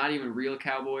cowboys. It's not even real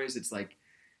cowboys. It's we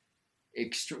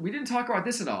didn't talk about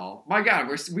this at all. My God,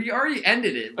 we already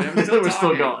ended it, but I'm still we're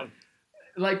still going.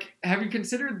 Have you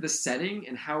considered the setting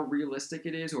and how realistic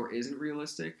it is or isn't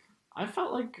realistic? I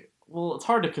felt it's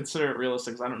hard to consider it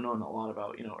realistic because I don't know a lot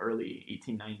about, early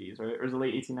 1890s, right? Or is it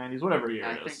late 1890s? Whatever year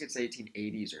it is. I think it's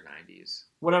 1880s or 90s.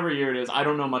 Whatever year it is, I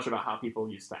don't know much about how people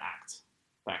used to act.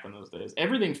 back in those days.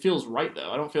 Everything feels right,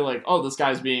 though. I don't feel like, oh, this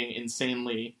guy's being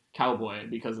insanely cowboy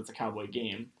because it's a cowboy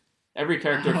game. Every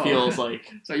character feels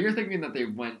like... So you're thinking that they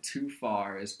went too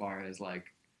far as like...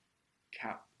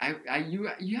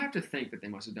 You have to think that they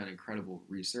must have done incredible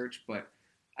research, but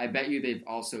I bet you they've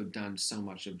also done so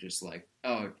much of just like,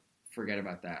 oh, forget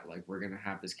about that. Like, we're going to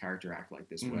have this character act like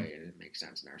this way, and it makes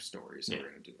sense in our story, so we're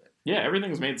going to do it. Yeah,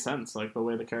 everything's made sense. Like, the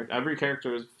way every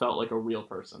character has felt like a real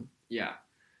person. Yeah.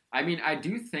 I mean, I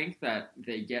do think that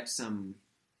they get some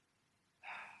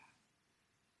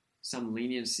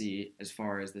leniency as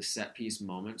far as the set piece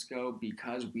moments go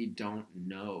because we don't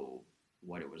know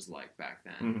what it was like back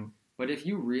then. Mm-hmm. But if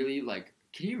you really, like,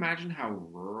 can you imagine how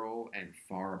rural and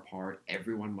far apart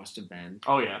everyone must have been?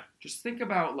 Oh, yeah. Just think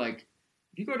about, like,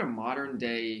 if you go to modern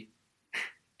day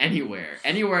anywhere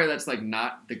that's, like,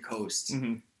 not the coast,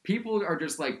 people are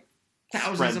just, like,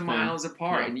 thousands of miles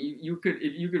apart. Yeah. And if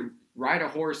you could ride a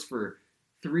horse for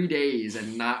 3 days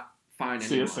and not find anyone.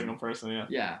 See a single person, yeah.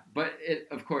 Yeah, but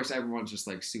of course, everyone's just,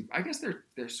 like, super... I guess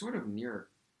they're sort of near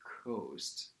a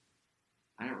coast.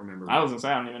 I don't remember. I was going to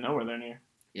say, I don't even know where they're near.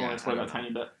 Yeah, only explore that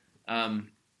tiny bit.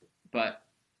 But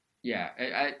yeah,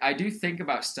 I do think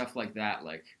about stuff like that,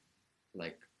 like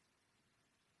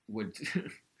would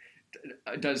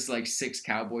does like 6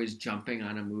 cowboys jumping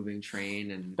on a moving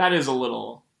train, and that is a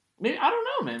little. Maybe I don't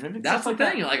know, man. Maybe that's the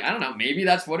thing. Like, I don't know. Maybe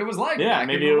that's what it was like. Yeah, back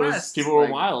maybe in the it was West. people were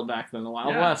wild back then, the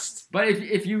Wild West. But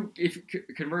if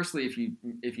conversely,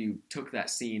 if you took that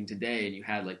scene today and you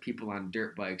had like people on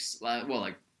dirt bikes,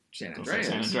 like San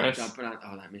Andreas jumping on.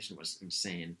 Oh, that mission was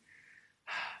insane.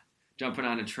 Jumping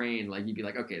on a train, like you'd be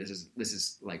like, okay, this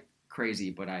is like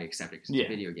crazy, but I accept it because it's a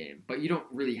video game. But you don't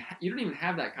really, you don't even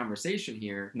have that conversation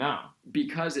here. No,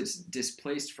 because it's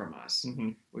displaced from us,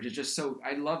 which is just so.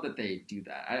 I love that they do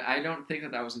that. I don't think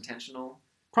that was intentional.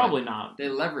 Probably not. They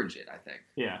leverage it, I think.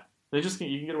 Yeah, you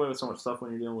can get away with so much stuff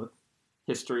when you're dealing with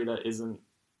history that isn't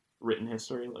written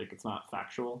history. Like, it's not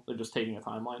factual. They're just taking a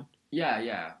timeline.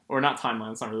 Yeah. Or not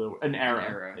timeline. It's not really an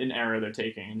era. An era they're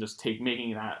taking and just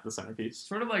making that the centerpiece.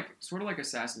 Sort of like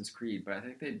Assassin's Creed, but I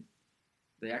think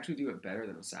they actually do it better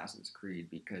than Assassin's Creed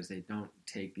because they don't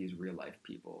take these real life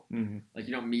people. Mm-hmm. Like,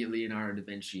 you don't meet Leonardo da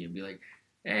Vinci and be like,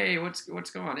 hey, what's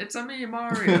going on? It's me,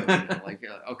 Mario. Like,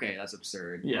 okay, that's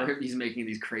absurd. Yeah. Or he's making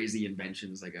these crazy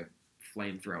inventions like a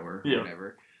flamethrower or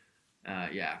whatever.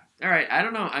 Yeah. All right. I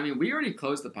don't know. I mean, we already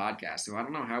closed the podcast, so I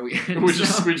don't know how we ended. we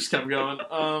just kept going.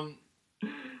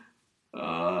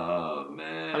 Oh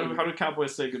man. How do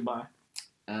cowboys say goodbye?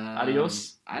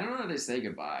 Adios. I don't know how they say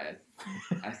goodbye.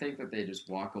 I think that they just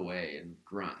walk away and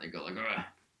grunt. They go like,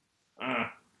 ugh.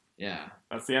 Yeah.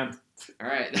 That's the end. All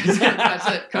right. That's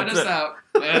it. Cut us out.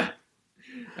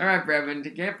 All right,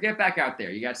 Brevin. Get back out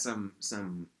there. You got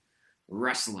some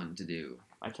wrestling to do.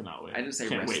 I cannot wait. I didn't say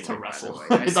Can't wrestling. Wait to wrestle.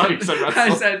 I thought you said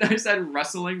wrestling. I said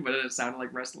wrestling, but it sounded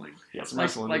like wrestling. Yeah, it's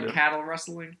like cattle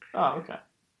rustling. Oh, okay.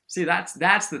 See, that's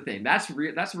the thing. That's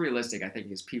realistic. I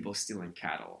think is people stealing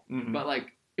cattle. Mm-hmm. But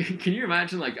like, can you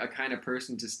imagine like a kind of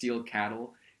person to steal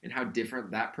cattle and how different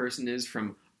that person is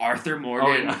from Arthur Morgan?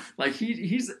 Oh, yeah. Like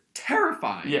he's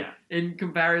terrifying. Yeah. In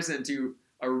comparison to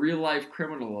a real life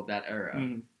criminal of that era.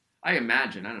 Mm-hmm. I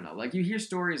imagine. I don't know. Like you hear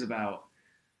stories about.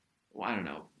 Well, I don't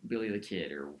know, Billy the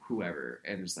Kid or whoever,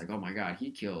 and it's like, oh my God, he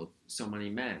killed so many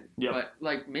men. Yep. But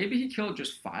like maybe he killed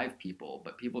just 5 people,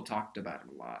 but people talked about him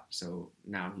a lot. So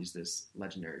now he's this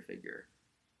legendary figure.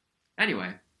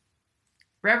 Anyway,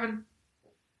 Brevin,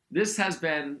 this has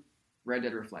been Red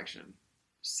Dead Reflection.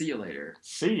 See you later.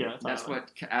 See ya. That's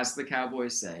what, as the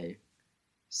Cowboys say,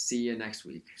 see you next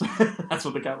week. That's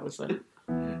what the Cowboys say.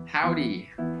 Howdy.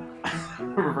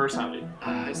 Reverse howdy.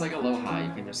 It's like aloha.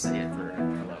 You can just say it for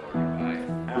hello or goodbye.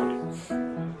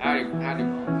 Howdy,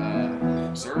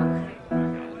 sir.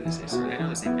 Did they say sir? I know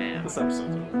they say man. This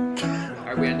episode's over.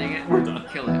 Are we ending it? We're done.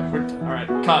 Kill it. All right,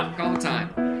 cut. Call the time.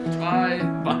 Bye.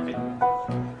 Bye.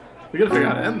 We gotta figure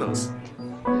out how to end those.